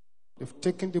children. They've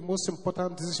taken the most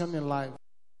important decision in life.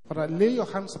 Father, lay your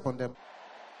hands upon them.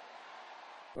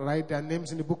 Write their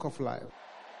names in the book of life.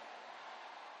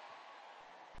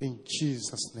 In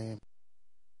Jesus' name,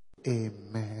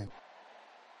 amen.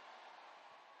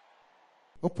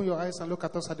 Open your eyes and look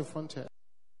at us at the front here.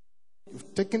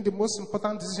 You've taken the most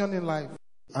important decision in life,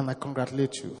 and I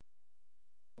congratulate you.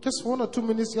 Just 1 or 2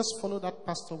 minutes, just follow that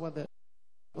pastor over there.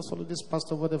 Just follow this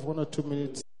pastor over there for 1 or 2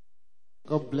 minutes.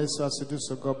 God bless you as you do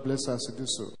so. God bless you as you do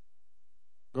so.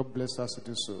 God bless you as you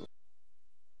do so.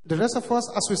 The rest of us,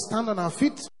 as we stand on our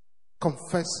feet,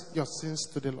 confess your sins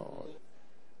to the Lord.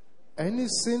 Any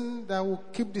sin that will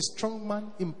keep the strong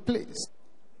man in place,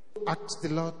 ask the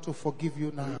Lord to forgive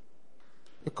you now.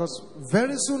 Because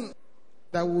very soon,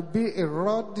 there will be a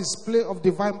raw display of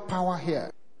divine power here.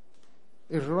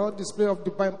 A raw display of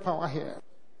divine power here.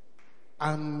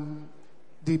 And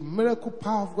the miracle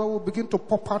power of God will begin to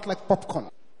pop out like popcorn.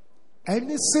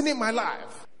 Any sin in my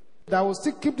life that will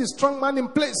still keep the strong man in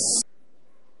place,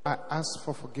 I ask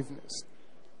for forgiveness.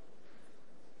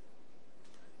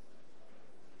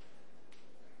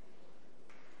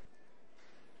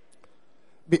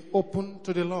 Be open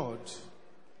to the Lord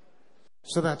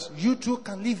so that you too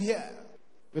can live here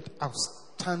with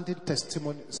outstanding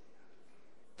testimonies.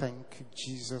 Thank you,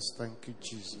 Jesus. Thank you,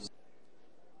 Jesus.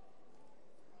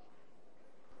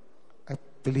 I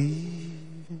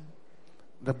plead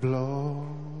the blood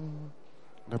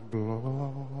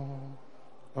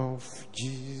of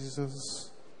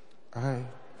Jesus. I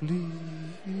plead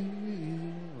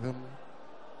them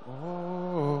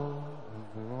all.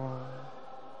 The blood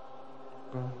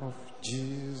of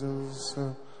Jesus.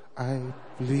 I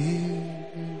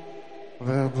plead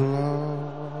the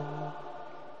blood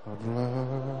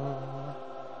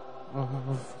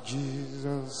of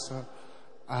Jesus.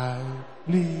 I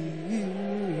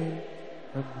plead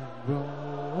the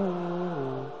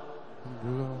blood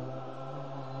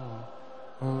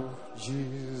of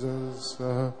Jesus.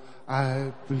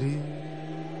 I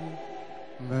plead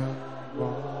the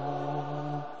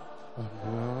blood of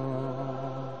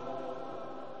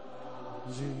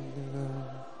Jesus.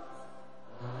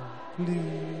 I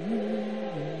plead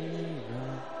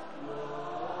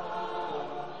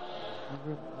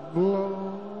the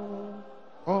blood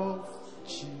of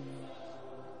Jesus.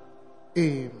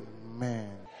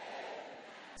 Amen.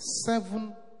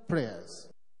 7 prayers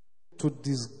to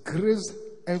disgrace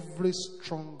every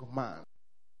strong man,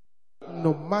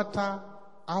 no matter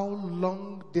how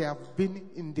long they have been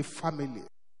in the family,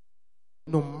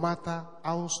 no matter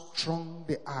how strong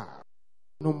they are,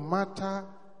 no matter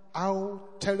how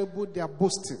terrible their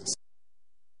boastings.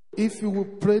 If you will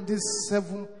pray these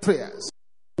 7 prayers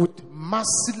with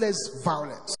merciless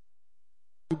violence,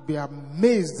 you'll be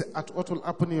amazed at what will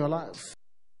happen in your life.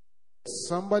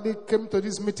 Somebody came to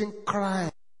this meeting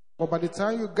crying, but by the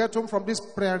time you get home from this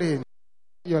prayer in,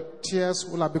 your tears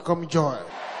will have become joy.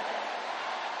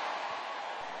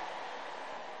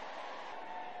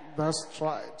 That's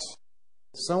right.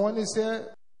 Someone is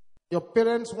here, your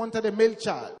parents wanted a male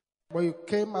child, but you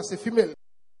came as a female,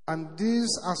 and this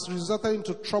has resulted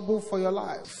into trouble for your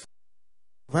life.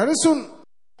 Very soon,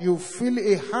 you feel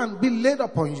a hand be laid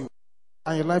upon you,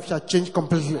 and your life shall change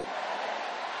completely.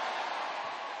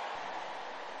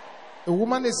 A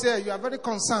woman is here, you are very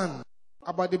concerned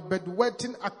about the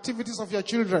bedwetting activities of your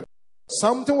children.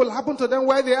 Something will happen to them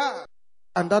where they are,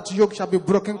 and that yoke shall be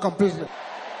broken completely.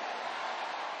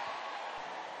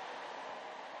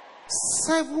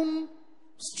 7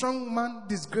 strong man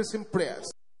disgracing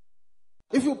prayers.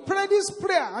 If you pray this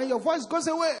prayer and your voice goes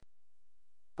away,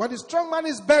 but the strong man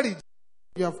is buried,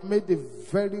 you have made a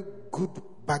very good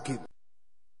bargain.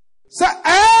 So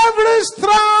every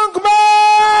strong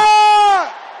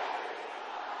man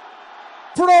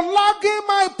prolonging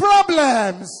my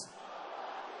problems.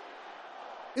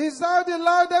 Is that the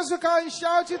loudest you can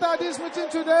shout it at this meeting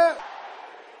today?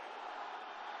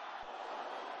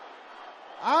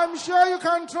 I'm sure you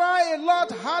can try a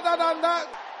lot harder than that.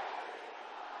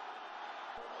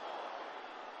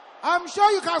 I'm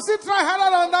sure you can still try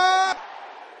harder than that.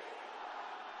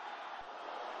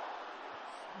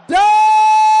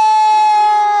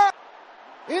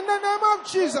 In the name of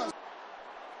Jesus.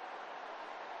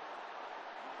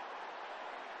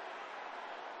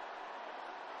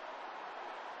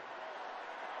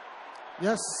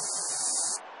 Yes.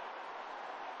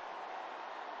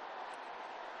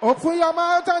 Open your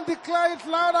mouth and declare it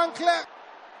loud and clear.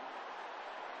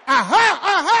 Aha,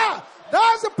 aha.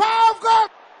 That's the power of God.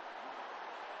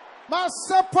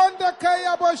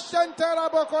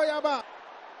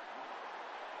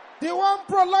 The one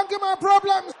prolonging my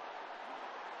problems.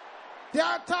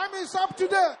 Their time is up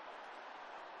today.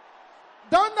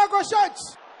 Don't negotiate.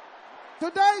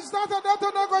 Today is not a day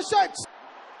to negotiate.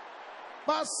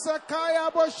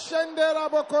 Masakaya boshendera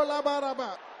bokola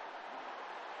baraba.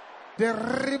 The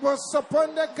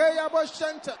ribosoponde kaya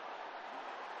boshente.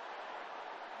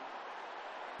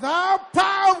 The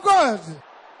power of God.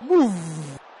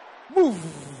 Move. Move.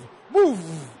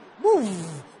 Move.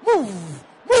 Move. Move.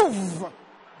 Move.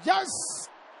 Yes.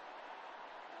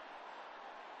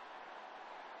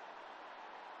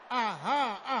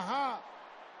 Aha. Aha.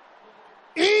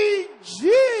 In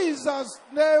Jesus'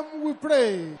 name we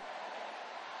pray.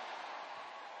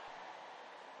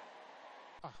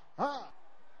 Aha.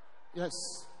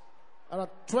 Yes. There are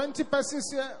 20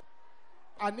 persons here.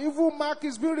 An evil mark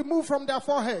is being removed from their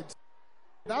forehead.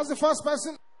 That's the first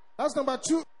person. That's number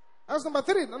 2. That's number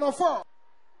 3. Number 4.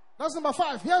 That's number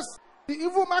 5. Yes. The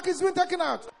evil mark is being taken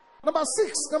out. Number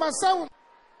 6. Number 7.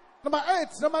 Number 8.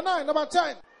 Number 9. Number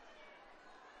 10.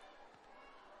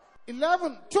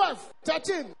 11, 12,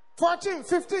 13, 14,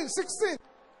 15, 16,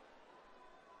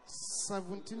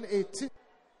 17, 18,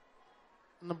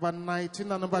 number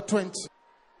 19 and number 20.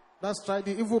 That's right,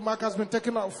 the evil mark has been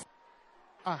taken off.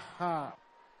 Aha,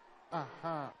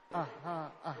 aha,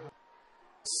 aha, aha.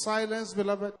 Silence,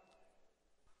 beloved.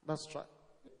 That's right.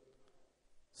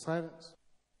 Silence.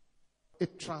 A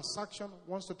transaction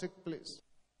wants to take place.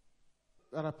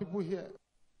 There are people here.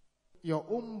 Your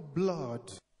own blood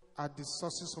are the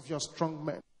sources of your strong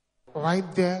men.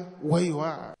 Right there where you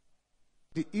are.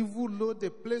 The evil load they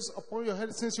placed upon your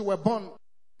head since you were born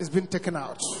is being taken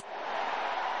out.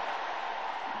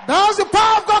 That's the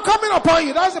power of God coming upon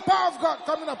you. That's the power of God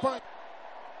coming upon you.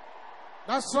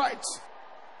 That's right.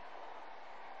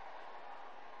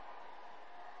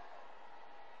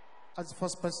 That's the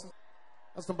first person.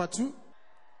 That's number 2.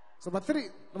 That's number 3.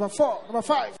 Number 4. Number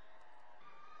 5.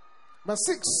 Number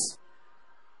 6.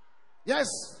 Yes.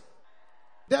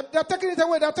 They're taking it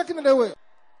away. They're taking it away.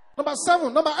 Number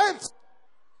 7. Number 8.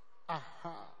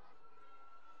 Aha.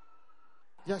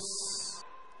 Yes.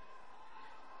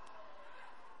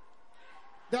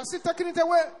 They're still taking it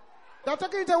away. They're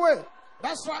taking it away.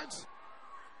 That's right.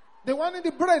 The one in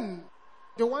the brain.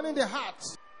 The one in the heart.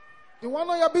 The one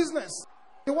on your business.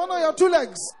 The one on your 2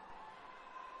 legs.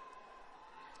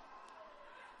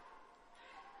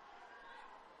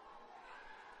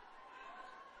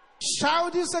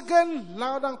 Shout this again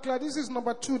loud and clear. This is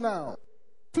number 2 now.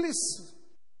 Please.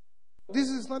 This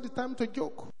is not the time to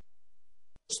joke.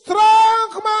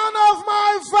 Strong man of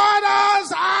my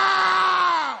fathers.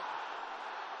 Ah!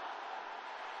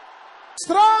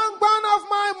 Strong man of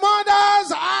my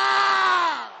mothers.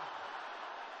 Ah!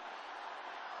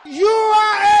 You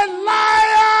are a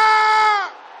liar.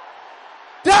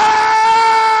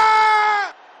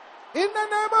 Die! In the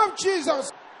name of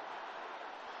Jesus.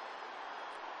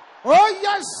 Oh,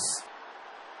 yes.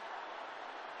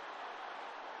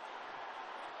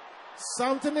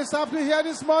 Something is happening here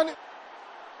this morning.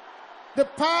 The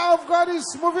power of God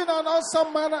is moving on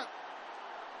awesome manner.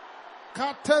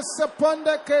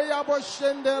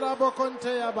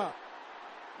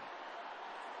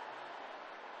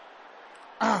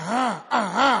 Aha,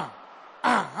 aha,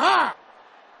 aha.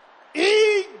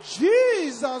 In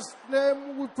Jesus'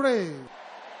 name we pray.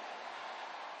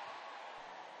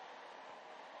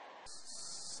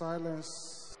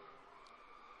 Silence.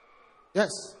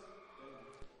 Yes.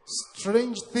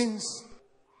 Strange things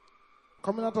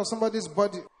coming out of somebody's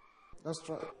body. That's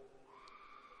right.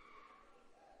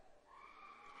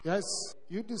 Yes.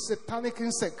 You the satanic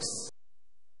insects.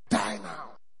 Die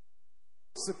now.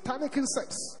 Satanic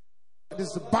insects. It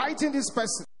is biting this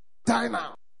person. Die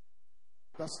now.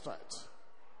 That's right.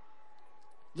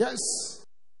 Yes.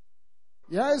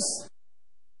 Yes.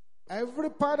 Every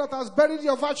part that has buried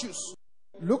your virtues.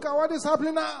 Look at what is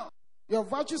happening now. Your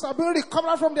virtues are being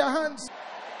recovered from their hands.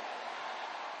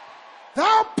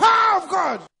 The power of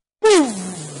God.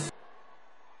 Move.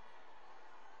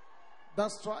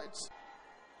 That's right.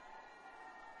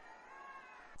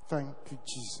 Thank you,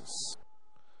 Jesus.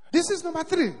 This is number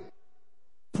 3.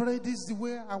 Pray this the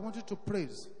way I want you to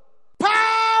praise.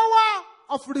 Power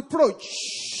of reproach.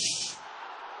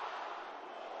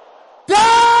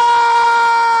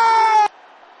 Die!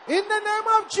 In the name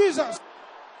of Jesus.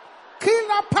 Kill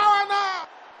that power now.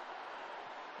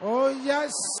 Oh,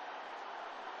 yes.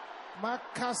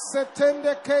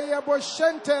 Makasetende keyabo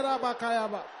shentera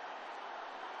bakayaba.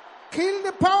 Kill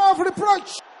the power of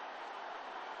reproach.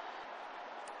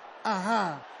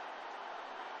 Aha.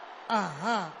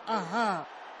 Aha. Aha.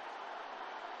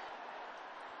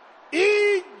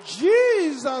 In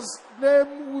Jesus'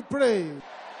 name we pray.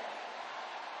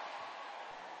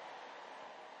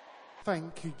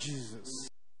 Thank you, Jesus.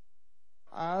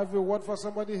 I have a word for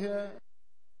somebody here.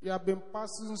 You have been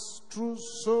passing through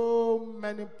so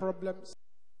many problems.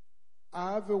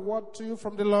 I have a word to you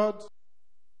from the Lord.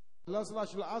 The Lord said I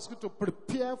should ask you to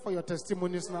prepare for your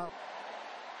testimonies now.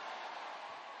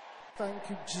 Thank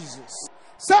you, Jesus.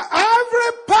 So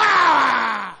every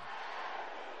power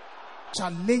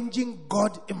challenging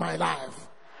God in my life,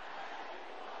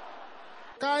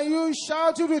 can you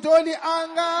shout it with only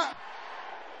anger?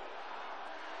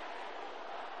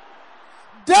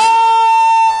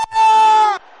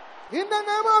 Die! In the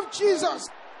name of Jesus.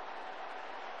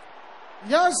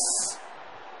 Yes.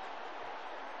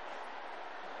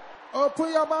 Open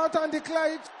your mouth and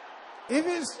declare it. If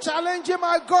it's challenging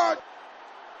my God,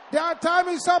 their time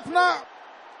is up now.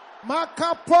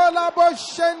 Makapola bo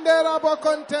shendera bo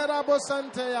kontera bo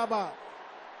santeyaba.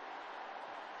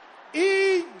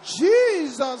 In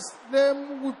Jesus'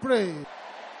 name we pray.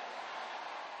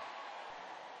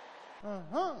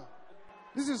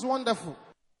 This is wonderful.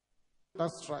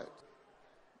 That's right.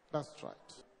 That's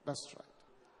right. That's right.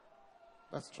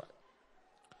 That's right.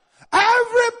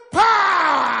 Every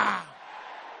power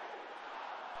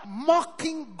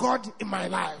mocking God in my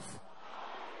life.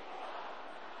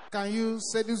 Can you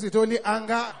say this with only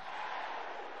anger?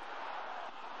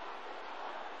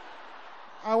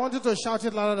 I want you to shout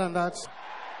it louder than that.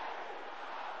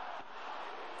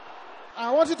 I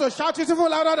want you to shout it even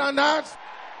louder than that.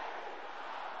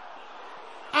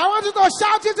 I want you to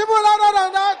shout it even louder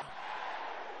than that.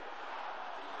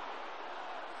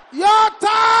 Your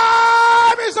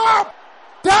time is up.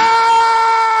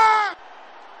 Die!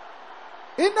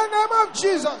 In the name of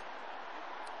Jesus.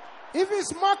 If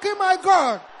it's mocking my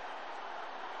God,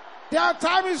 their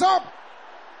time is up.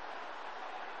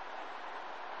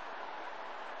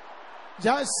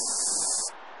 Yes.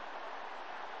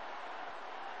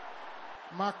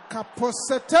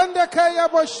 Makaposetende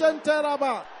kayabo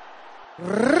shenteraba.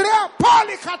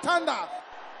 Repoli katanda.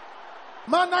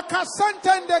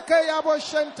 Manakasentende kayabo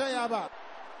shenteyaba.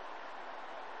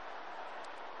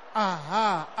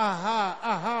 Aha, aha,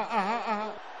 aha, aha,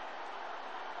 aha.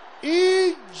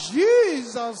 In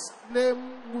Jesus'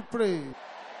 name we pray.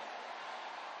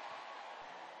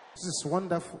 This is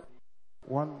wonderful.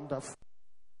 Wonderful.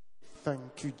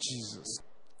 Thank you, Jesus.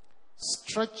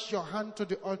 Stretch your hand to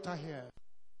the altar here.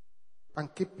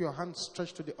 And keep your hand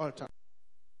stretched to the altar.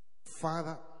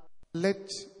 Father, let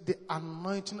the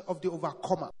anointing of the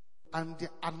overcomer and the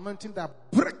anointing that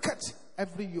breaketh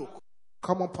every yoke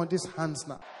come upon these hands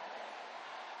now.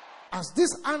 As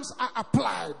these hands are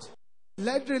applied,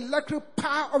 let the electric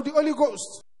power of the Holy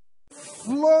Ghost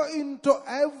flow into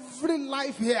every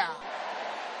life here.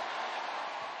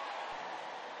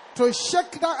 To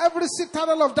shake down every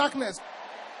citadel of darkness.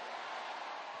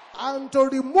 And to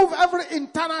remove every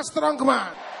internal strong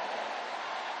man.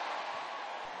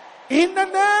 In the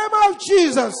name of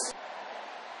Jesus.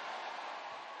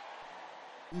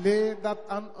 Lay that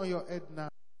hand on your head now.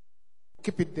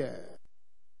 Keep it there.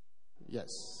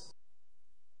 Yes.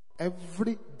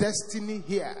 Every destiny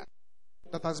here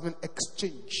that has been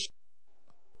exchanged.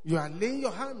 You are laying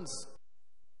your hands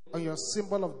on your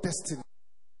symbol of destiny.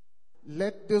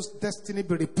 Let those destiny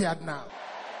be repaired now.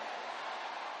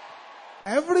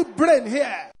 Every brain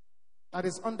here that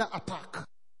is under attack,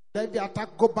 let the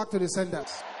attack go back to the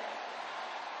senders.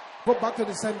 Go back to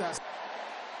the senders.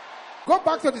 Go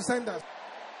back to the senders.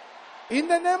 In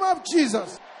the name of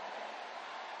Jesus.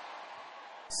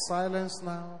 Silence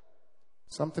now.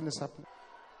 Something is happening.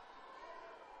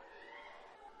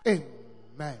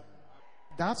 Amen.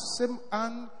 That same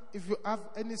hand, if you have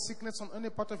any sickness on any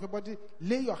part of your body,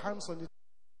 lay your hands on it.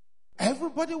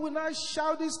 Everybody will now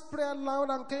shout this prayer loud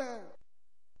and clear.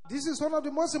 This is one of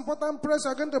the most important prayers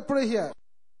you're going to pray here.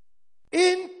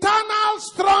 Internal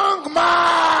strong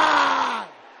man,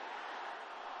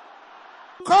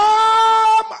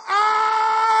 come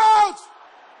out.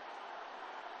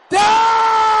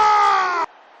 Die.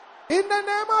 In the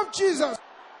name of Jesus.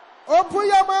 Open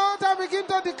your mouth and begin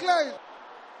to declare.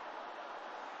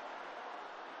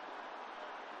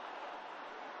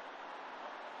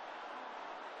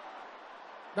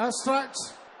 That's right.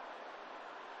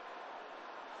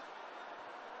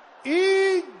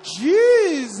 In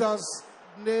Jesus'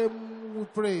 name we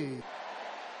pray.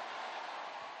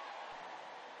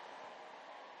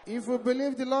 If you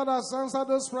believe the Lord has answered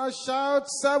those prayers, shout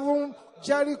 7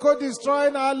 Jericho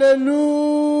destroying.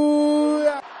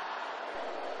 Hallelujah.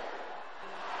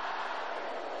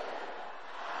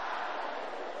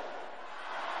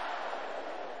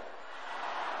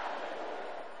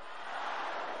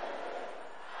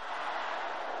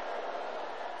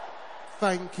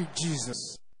 Thank you,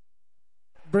 Jesus.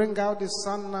 Bring out the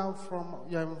sun now from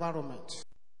your environment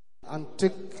and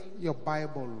take your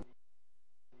Bible.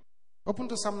 Open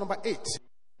to Psalm number 8.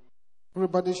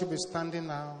 Everybody should be standing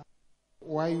now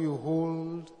while you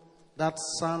hold that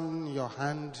sun in your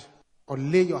hand or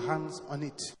lay your hands on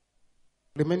it.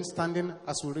 Remain standing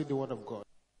as we read the word of God.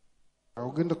 We're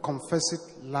going to confess it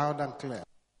loud and clear.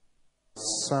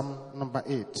 Psalm number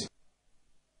 8.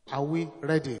 Are we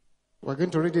ready? We're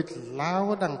going to read it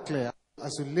loud and clear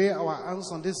as we lay our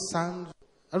hands on this sand.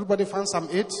 Everybody find Psalm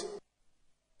 8?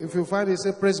 If you find it,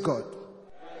 say praise God.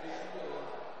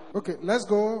 Okay, let's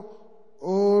go.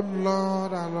 Oh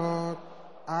Lord, our Lord,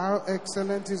 how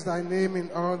excellent is thy name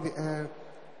in all the earth,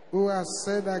 who has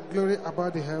said thy glory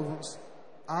about the heavens.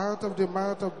 Out of the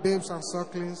mouth of babes and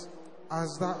sucklings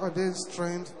hast thou ordained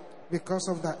strength because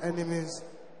of thy enemies,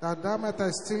 that thou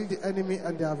mightest still the enemy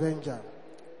and the avenger.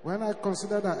 When I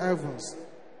consider the heavens,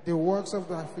 the works of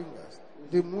thy fingers,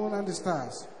 the moon and the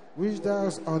stars, which thou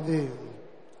hast ordained,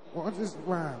 what is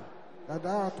man, that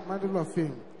thou art mindful of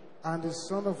him, and the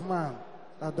Son of Man,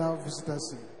 that thou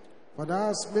visitest him? For thou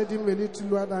hast made him a little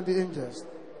lower than the angels,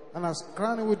 and hast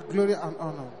crowned him with glory and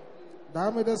honor. Thou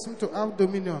madest him to have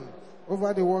dominion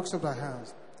over the works of thy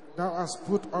hands. Thou hast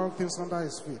put all things under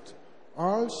his feet,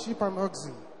 all sheep and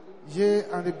oxen, yea,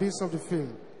 and the beasts of the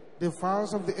field, the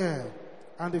fowls of the air,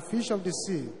 and the fish of the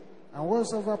sea, and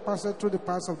whatsoever passeth through the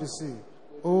paths of the sea.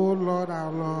 O Lord,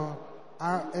 our Lord,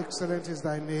 how excellent is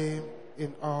thy name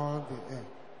in all the earth.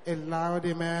 A loud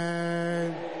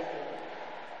amen.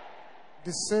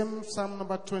 The same Psalm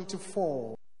number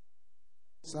 24.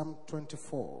 Psalm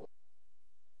 24.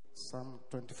 Psalm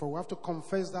 24. We have to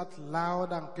confess that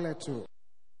loud and clear too.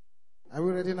 Are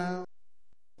we ready now?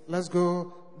 Let's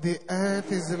go. The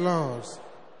earth is the Lord's,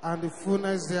 and the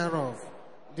fullness thereof,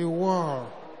 the world,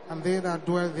 and they that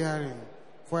dwell therein.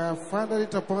 For I have founded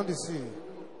it upon the sea,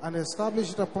 and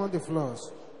established it upon the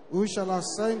floods. Who shall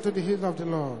ascend to the hill of the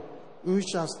Lord? Who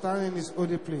shall stand in his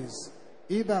holy place?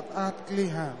 He that hath clean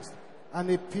hands,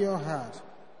 and a pure heart,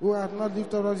 who hath not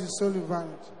lifted up his soul in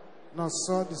vanity, nor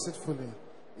sought deceitfully.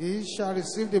 He shall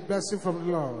receive the blessing from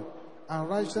the Lord, and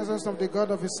righteousness of the God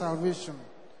of his salvation.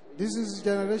 This is the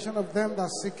generation of them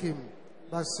that seek him,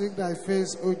 that seek thy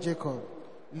face, O Jacob.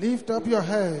 Lift up your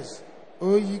heads,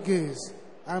 O ye gates,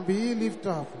 and be ye lifted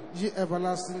up, ye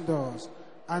everlasting doors,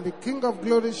 and the King of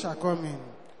glory shall come in.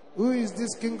 Who is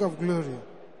this King of glory?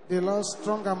 The Lord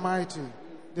strong and mighty,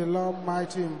 the Lord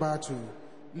mighty in battle.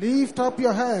 Lift up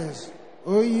your heads,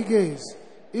 O ye gates,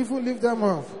 if you lift them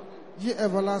up, ye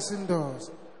everlasting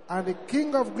doors, and the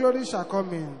King of glory shall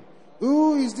come in.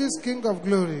 Who is this King of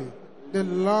glory? The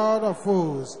Lord of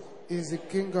hosts is the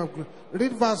King of glory.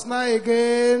 Read verse 9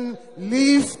 again.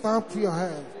 Lift up your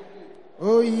head,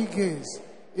 O ye gates,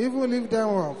 if you lift them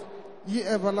up, ye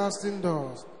everlasting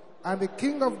doors, and the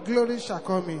King of glory shall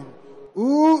come in.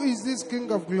 Who is this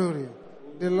King of glory?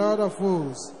 The Lord of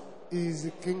hosts is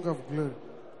the King of glory.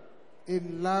 A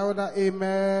louder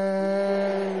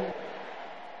amen.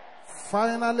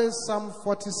 Finally, Psalm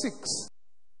 46.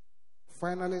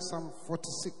 Finally, Psalm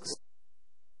 46.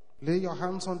 Lay your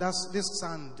hands on this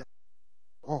sand,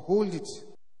 or hold it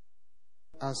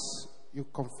as you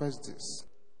confess this.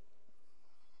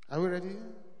 Are we ready?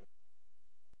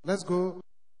 Let's go.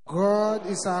 God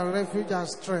is our refuge and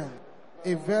strength,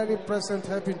 a very present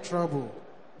help in trouble.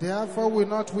 Therefore will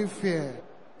not we fear,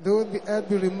 though the earth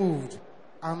be removed,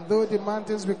 and though the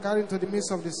mountains be carried into the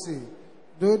midst of the sea,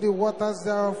 though the waters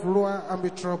thereof roar and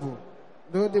be troubled,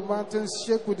 though the mountains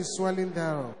shake with the swelling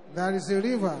thereof. There is a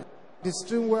river, the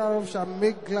stream whereof shall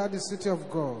make glad the city of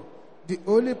God, the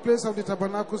holy place of the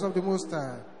tabernacles of the Most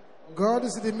High. God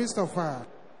is in the midst of her,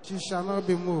 she shall not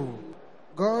be moved.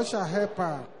 God shall help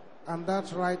her, and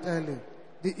that right early.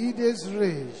 The Edes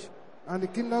raged, and the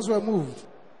kingdoms were moved.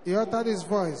 He uttered his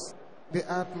voice, the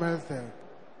earth melted.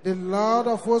 The Lord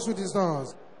of hosts with his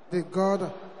doors, the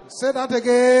God. Say that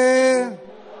again.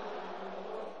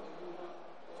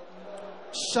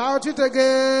 Shout it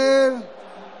again.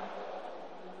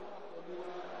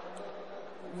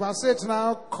 Verse 8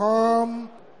 now. Come,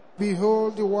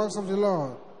 behold the works of the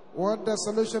Lord. What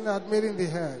desolation he had made in the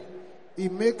earth. He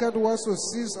maketh wars to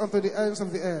cease unto the ends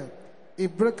of the earth. He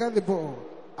breaketh the bow,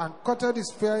 and cutteth the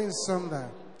spear in sunder.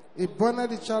 He burneth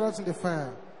the chariots in the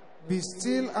fire. Be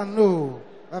still and know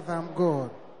that I am God.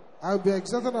 I'll be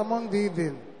exalted among the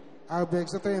heathen. I'll be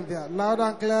exalted in there. Loud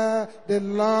and clear, the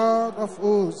Lord of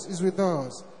hosts is with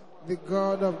us. The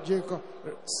God of Jacob.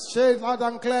 Say it loud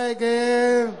and clear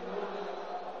again.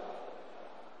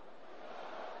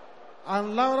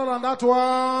 And louder than that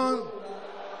one.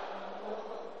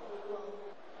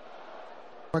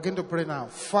 Begin to pray now.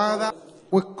 Father,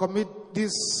 we commit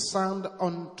this sand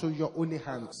unto your only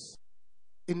hands.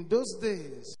 In those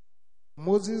days,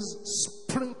 Moses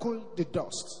sprinkled the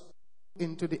dust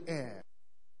into the air,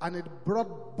 and it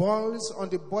brought boils on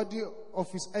the body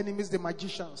of his enemies, the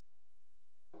magicians.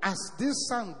 As this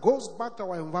sand goes back to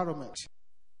our environment,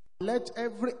 let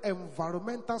every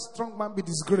environmental strong man be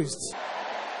disgraced.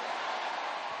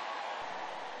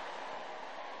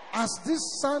 As this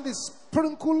sand is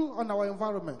sprinkled on our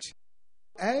environment,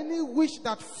 any witch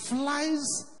that flies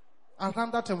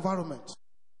around that environment,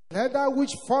 let that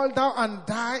witch fall down and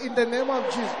die in the name of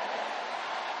Jesus.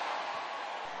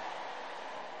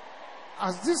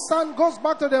 As this sand goes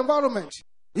back to the environment,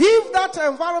 if that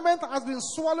environment has been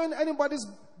swallowing anybody's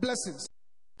blessings,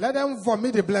 let them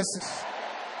vomit the blessings.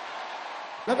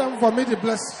 Let them vomit the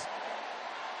blessings.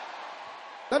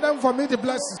 Let them vomit the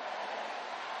blessings.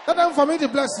 Let them vomit the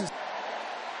blessings.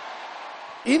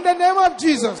 In the name of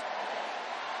Jesus.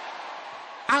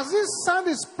 As this sand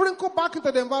is sprinkled back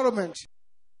into the environment,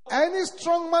 any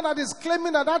strong man that is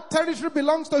claiming that that territory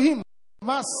belongs to him,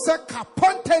 Maseka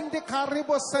Pontende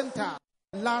Karibo Center,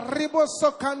 La Ribo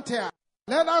Sokantea,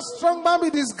 let that strong man be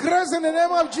disgraced in the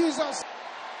name of Jesus.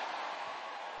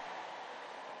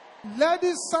 Let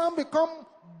this sand become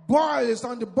boils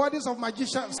on the bodies of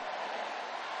magicians.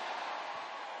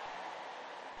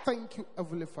 Thank you,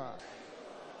 Heavenly Father.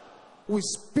 We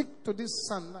speak to this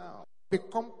sand now.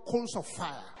 Become coals of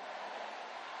fire.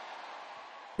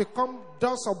 Become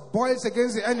dust of boils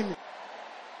against the enemy.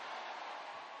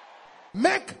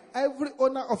 Make every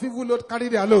owner of evil load carry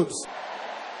their loads.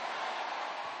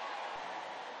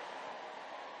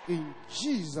 In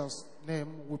Jesus'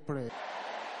 name we pray.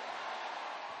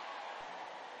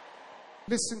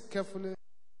 Listen carefully.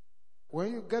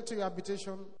 When you get to your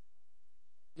habitation,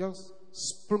 just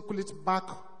sprinkle it back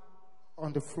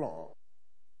on the floor.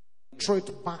 Throw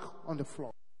it back on the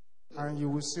floor. And you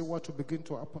will see what will begin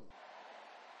to happen.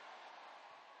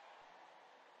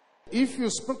 If you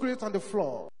sprinkle it on the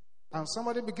floor and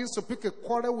somebody begins to pick a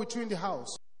quarrel with you in the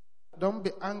house, don't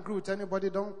be angry with anybody.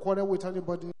 Don't quarrel with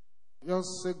anybody.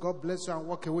 Just say, God bless you, and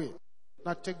walk away.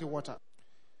 Now take the water.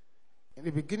 In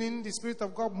the beginning, the Spirit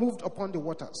of God moved upon the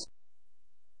waters.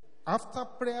 After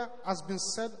prayer has been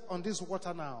said on this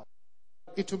water now,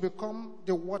 it will become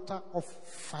the water of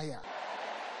fire.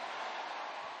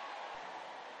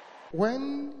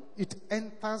 When it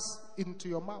enters into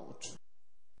your mouth,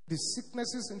 the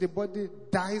sicknesses in the body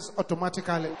dies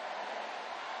automatically.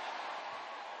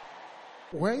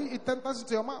 When it enters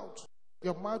into your mouth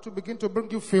will begin to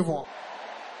bring you favor.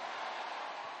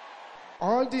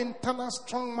 All the internal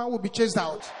strong man will be chased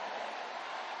out.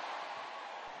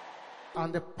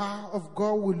 And the power of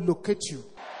God will locate you.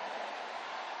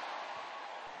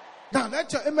 Now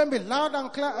let your amen be loud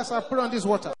and clear as I pray on this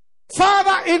water.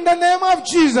 Father, in the name of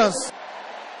Jesus,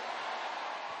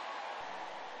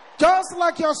 just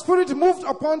like your spirit moved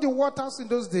upon the waters in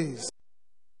those days,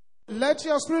 let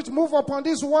your spirit move upon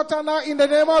this water now in the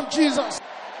name of Jesus.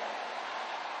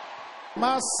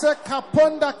 Let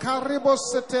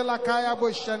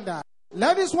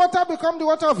this water become the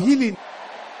water of healing,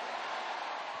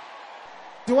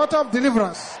 the water of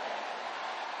deliverance,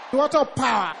 the water of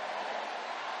power,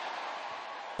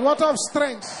 the water of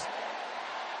strength,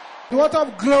 the water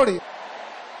of glory,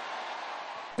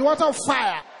 the water of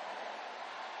fire.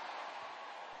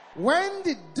 When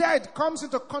the dead comes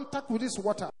into contact with this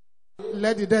water,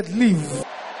 let the dead live.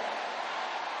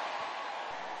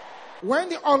 When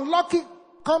the unlucky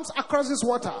comes across this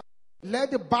water, let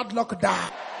the bad luck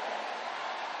die.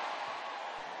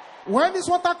 When this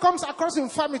water comes across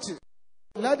infirmity,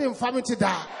 let the infirmity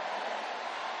die.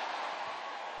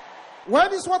 When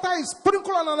this water is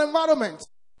sprinkled on an environment,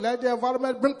 let the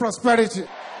environment bring prosperity.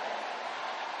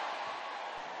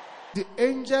 The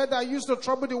angel that used to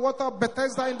trouble the water of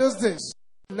Bethesda in those days,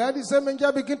 let the same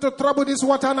angel begin to trouble this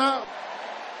water now.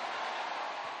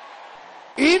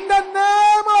 In the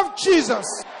name of Jesus.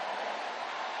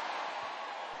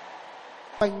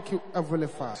 Thank you, Heavenly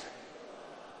Father.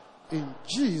 In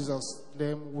Jesus'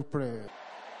 name we pray.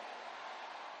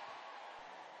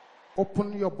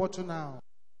 Open your bottle now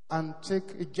and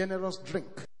take a generous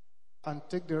drink and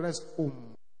take the rest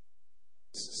home.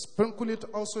 Sprinkle it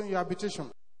also in your habitation.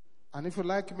 And if you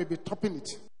like, maybe topping it.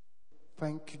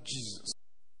 Thank you, Jesus.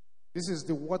 This is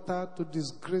the water to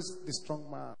disgrace the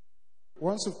strong man.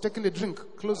 Once you've taken a drink,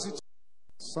 close it.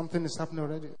 Something is happening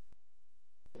already.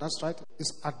 That's right.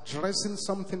 It's addressing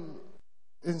something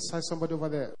inside somebody over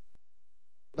there.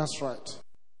 That's right.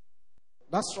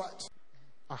 That's right.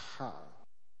 Aha.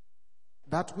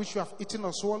 That which you have eaten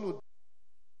or swallowed,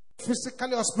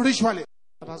 physically or spiritually,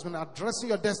 that has been addressing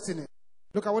your destiny.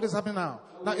 Look at what is happening now.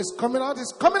 Now it's coming out.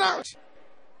 It's coming out.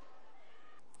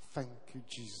 Thank you,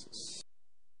 Jesus.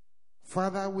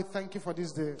 Father, we thank you for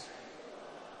this day.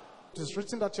 It is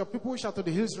written that your people shall to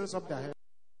the hills raise up their head.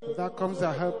 That comes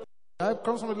their help. Their help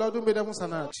comes from the Lord who made heavens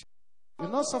and earth. Do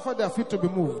not suffer their feet to be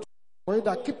moved. For he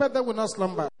that keepeth them will not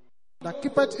slumber. That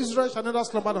keepeth Israel shall neither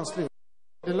slumber nor sleep.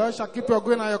 The Lord shall keep your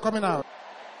going and your coming out.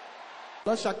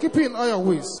 The Lord shall keep you in all your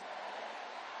ways.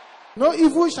 No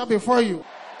evil shall befall you.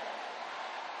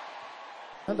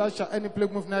 And that shall any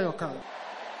plague move near your camp.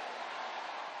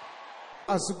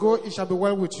 As you go, it shall be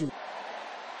well with you.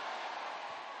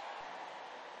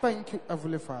 Thank you,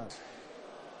 Heavenly Father.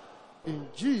 In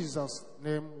Jesus'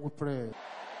 name we pray.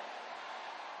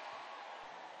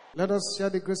 Let us share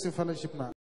the grace in fellowship now.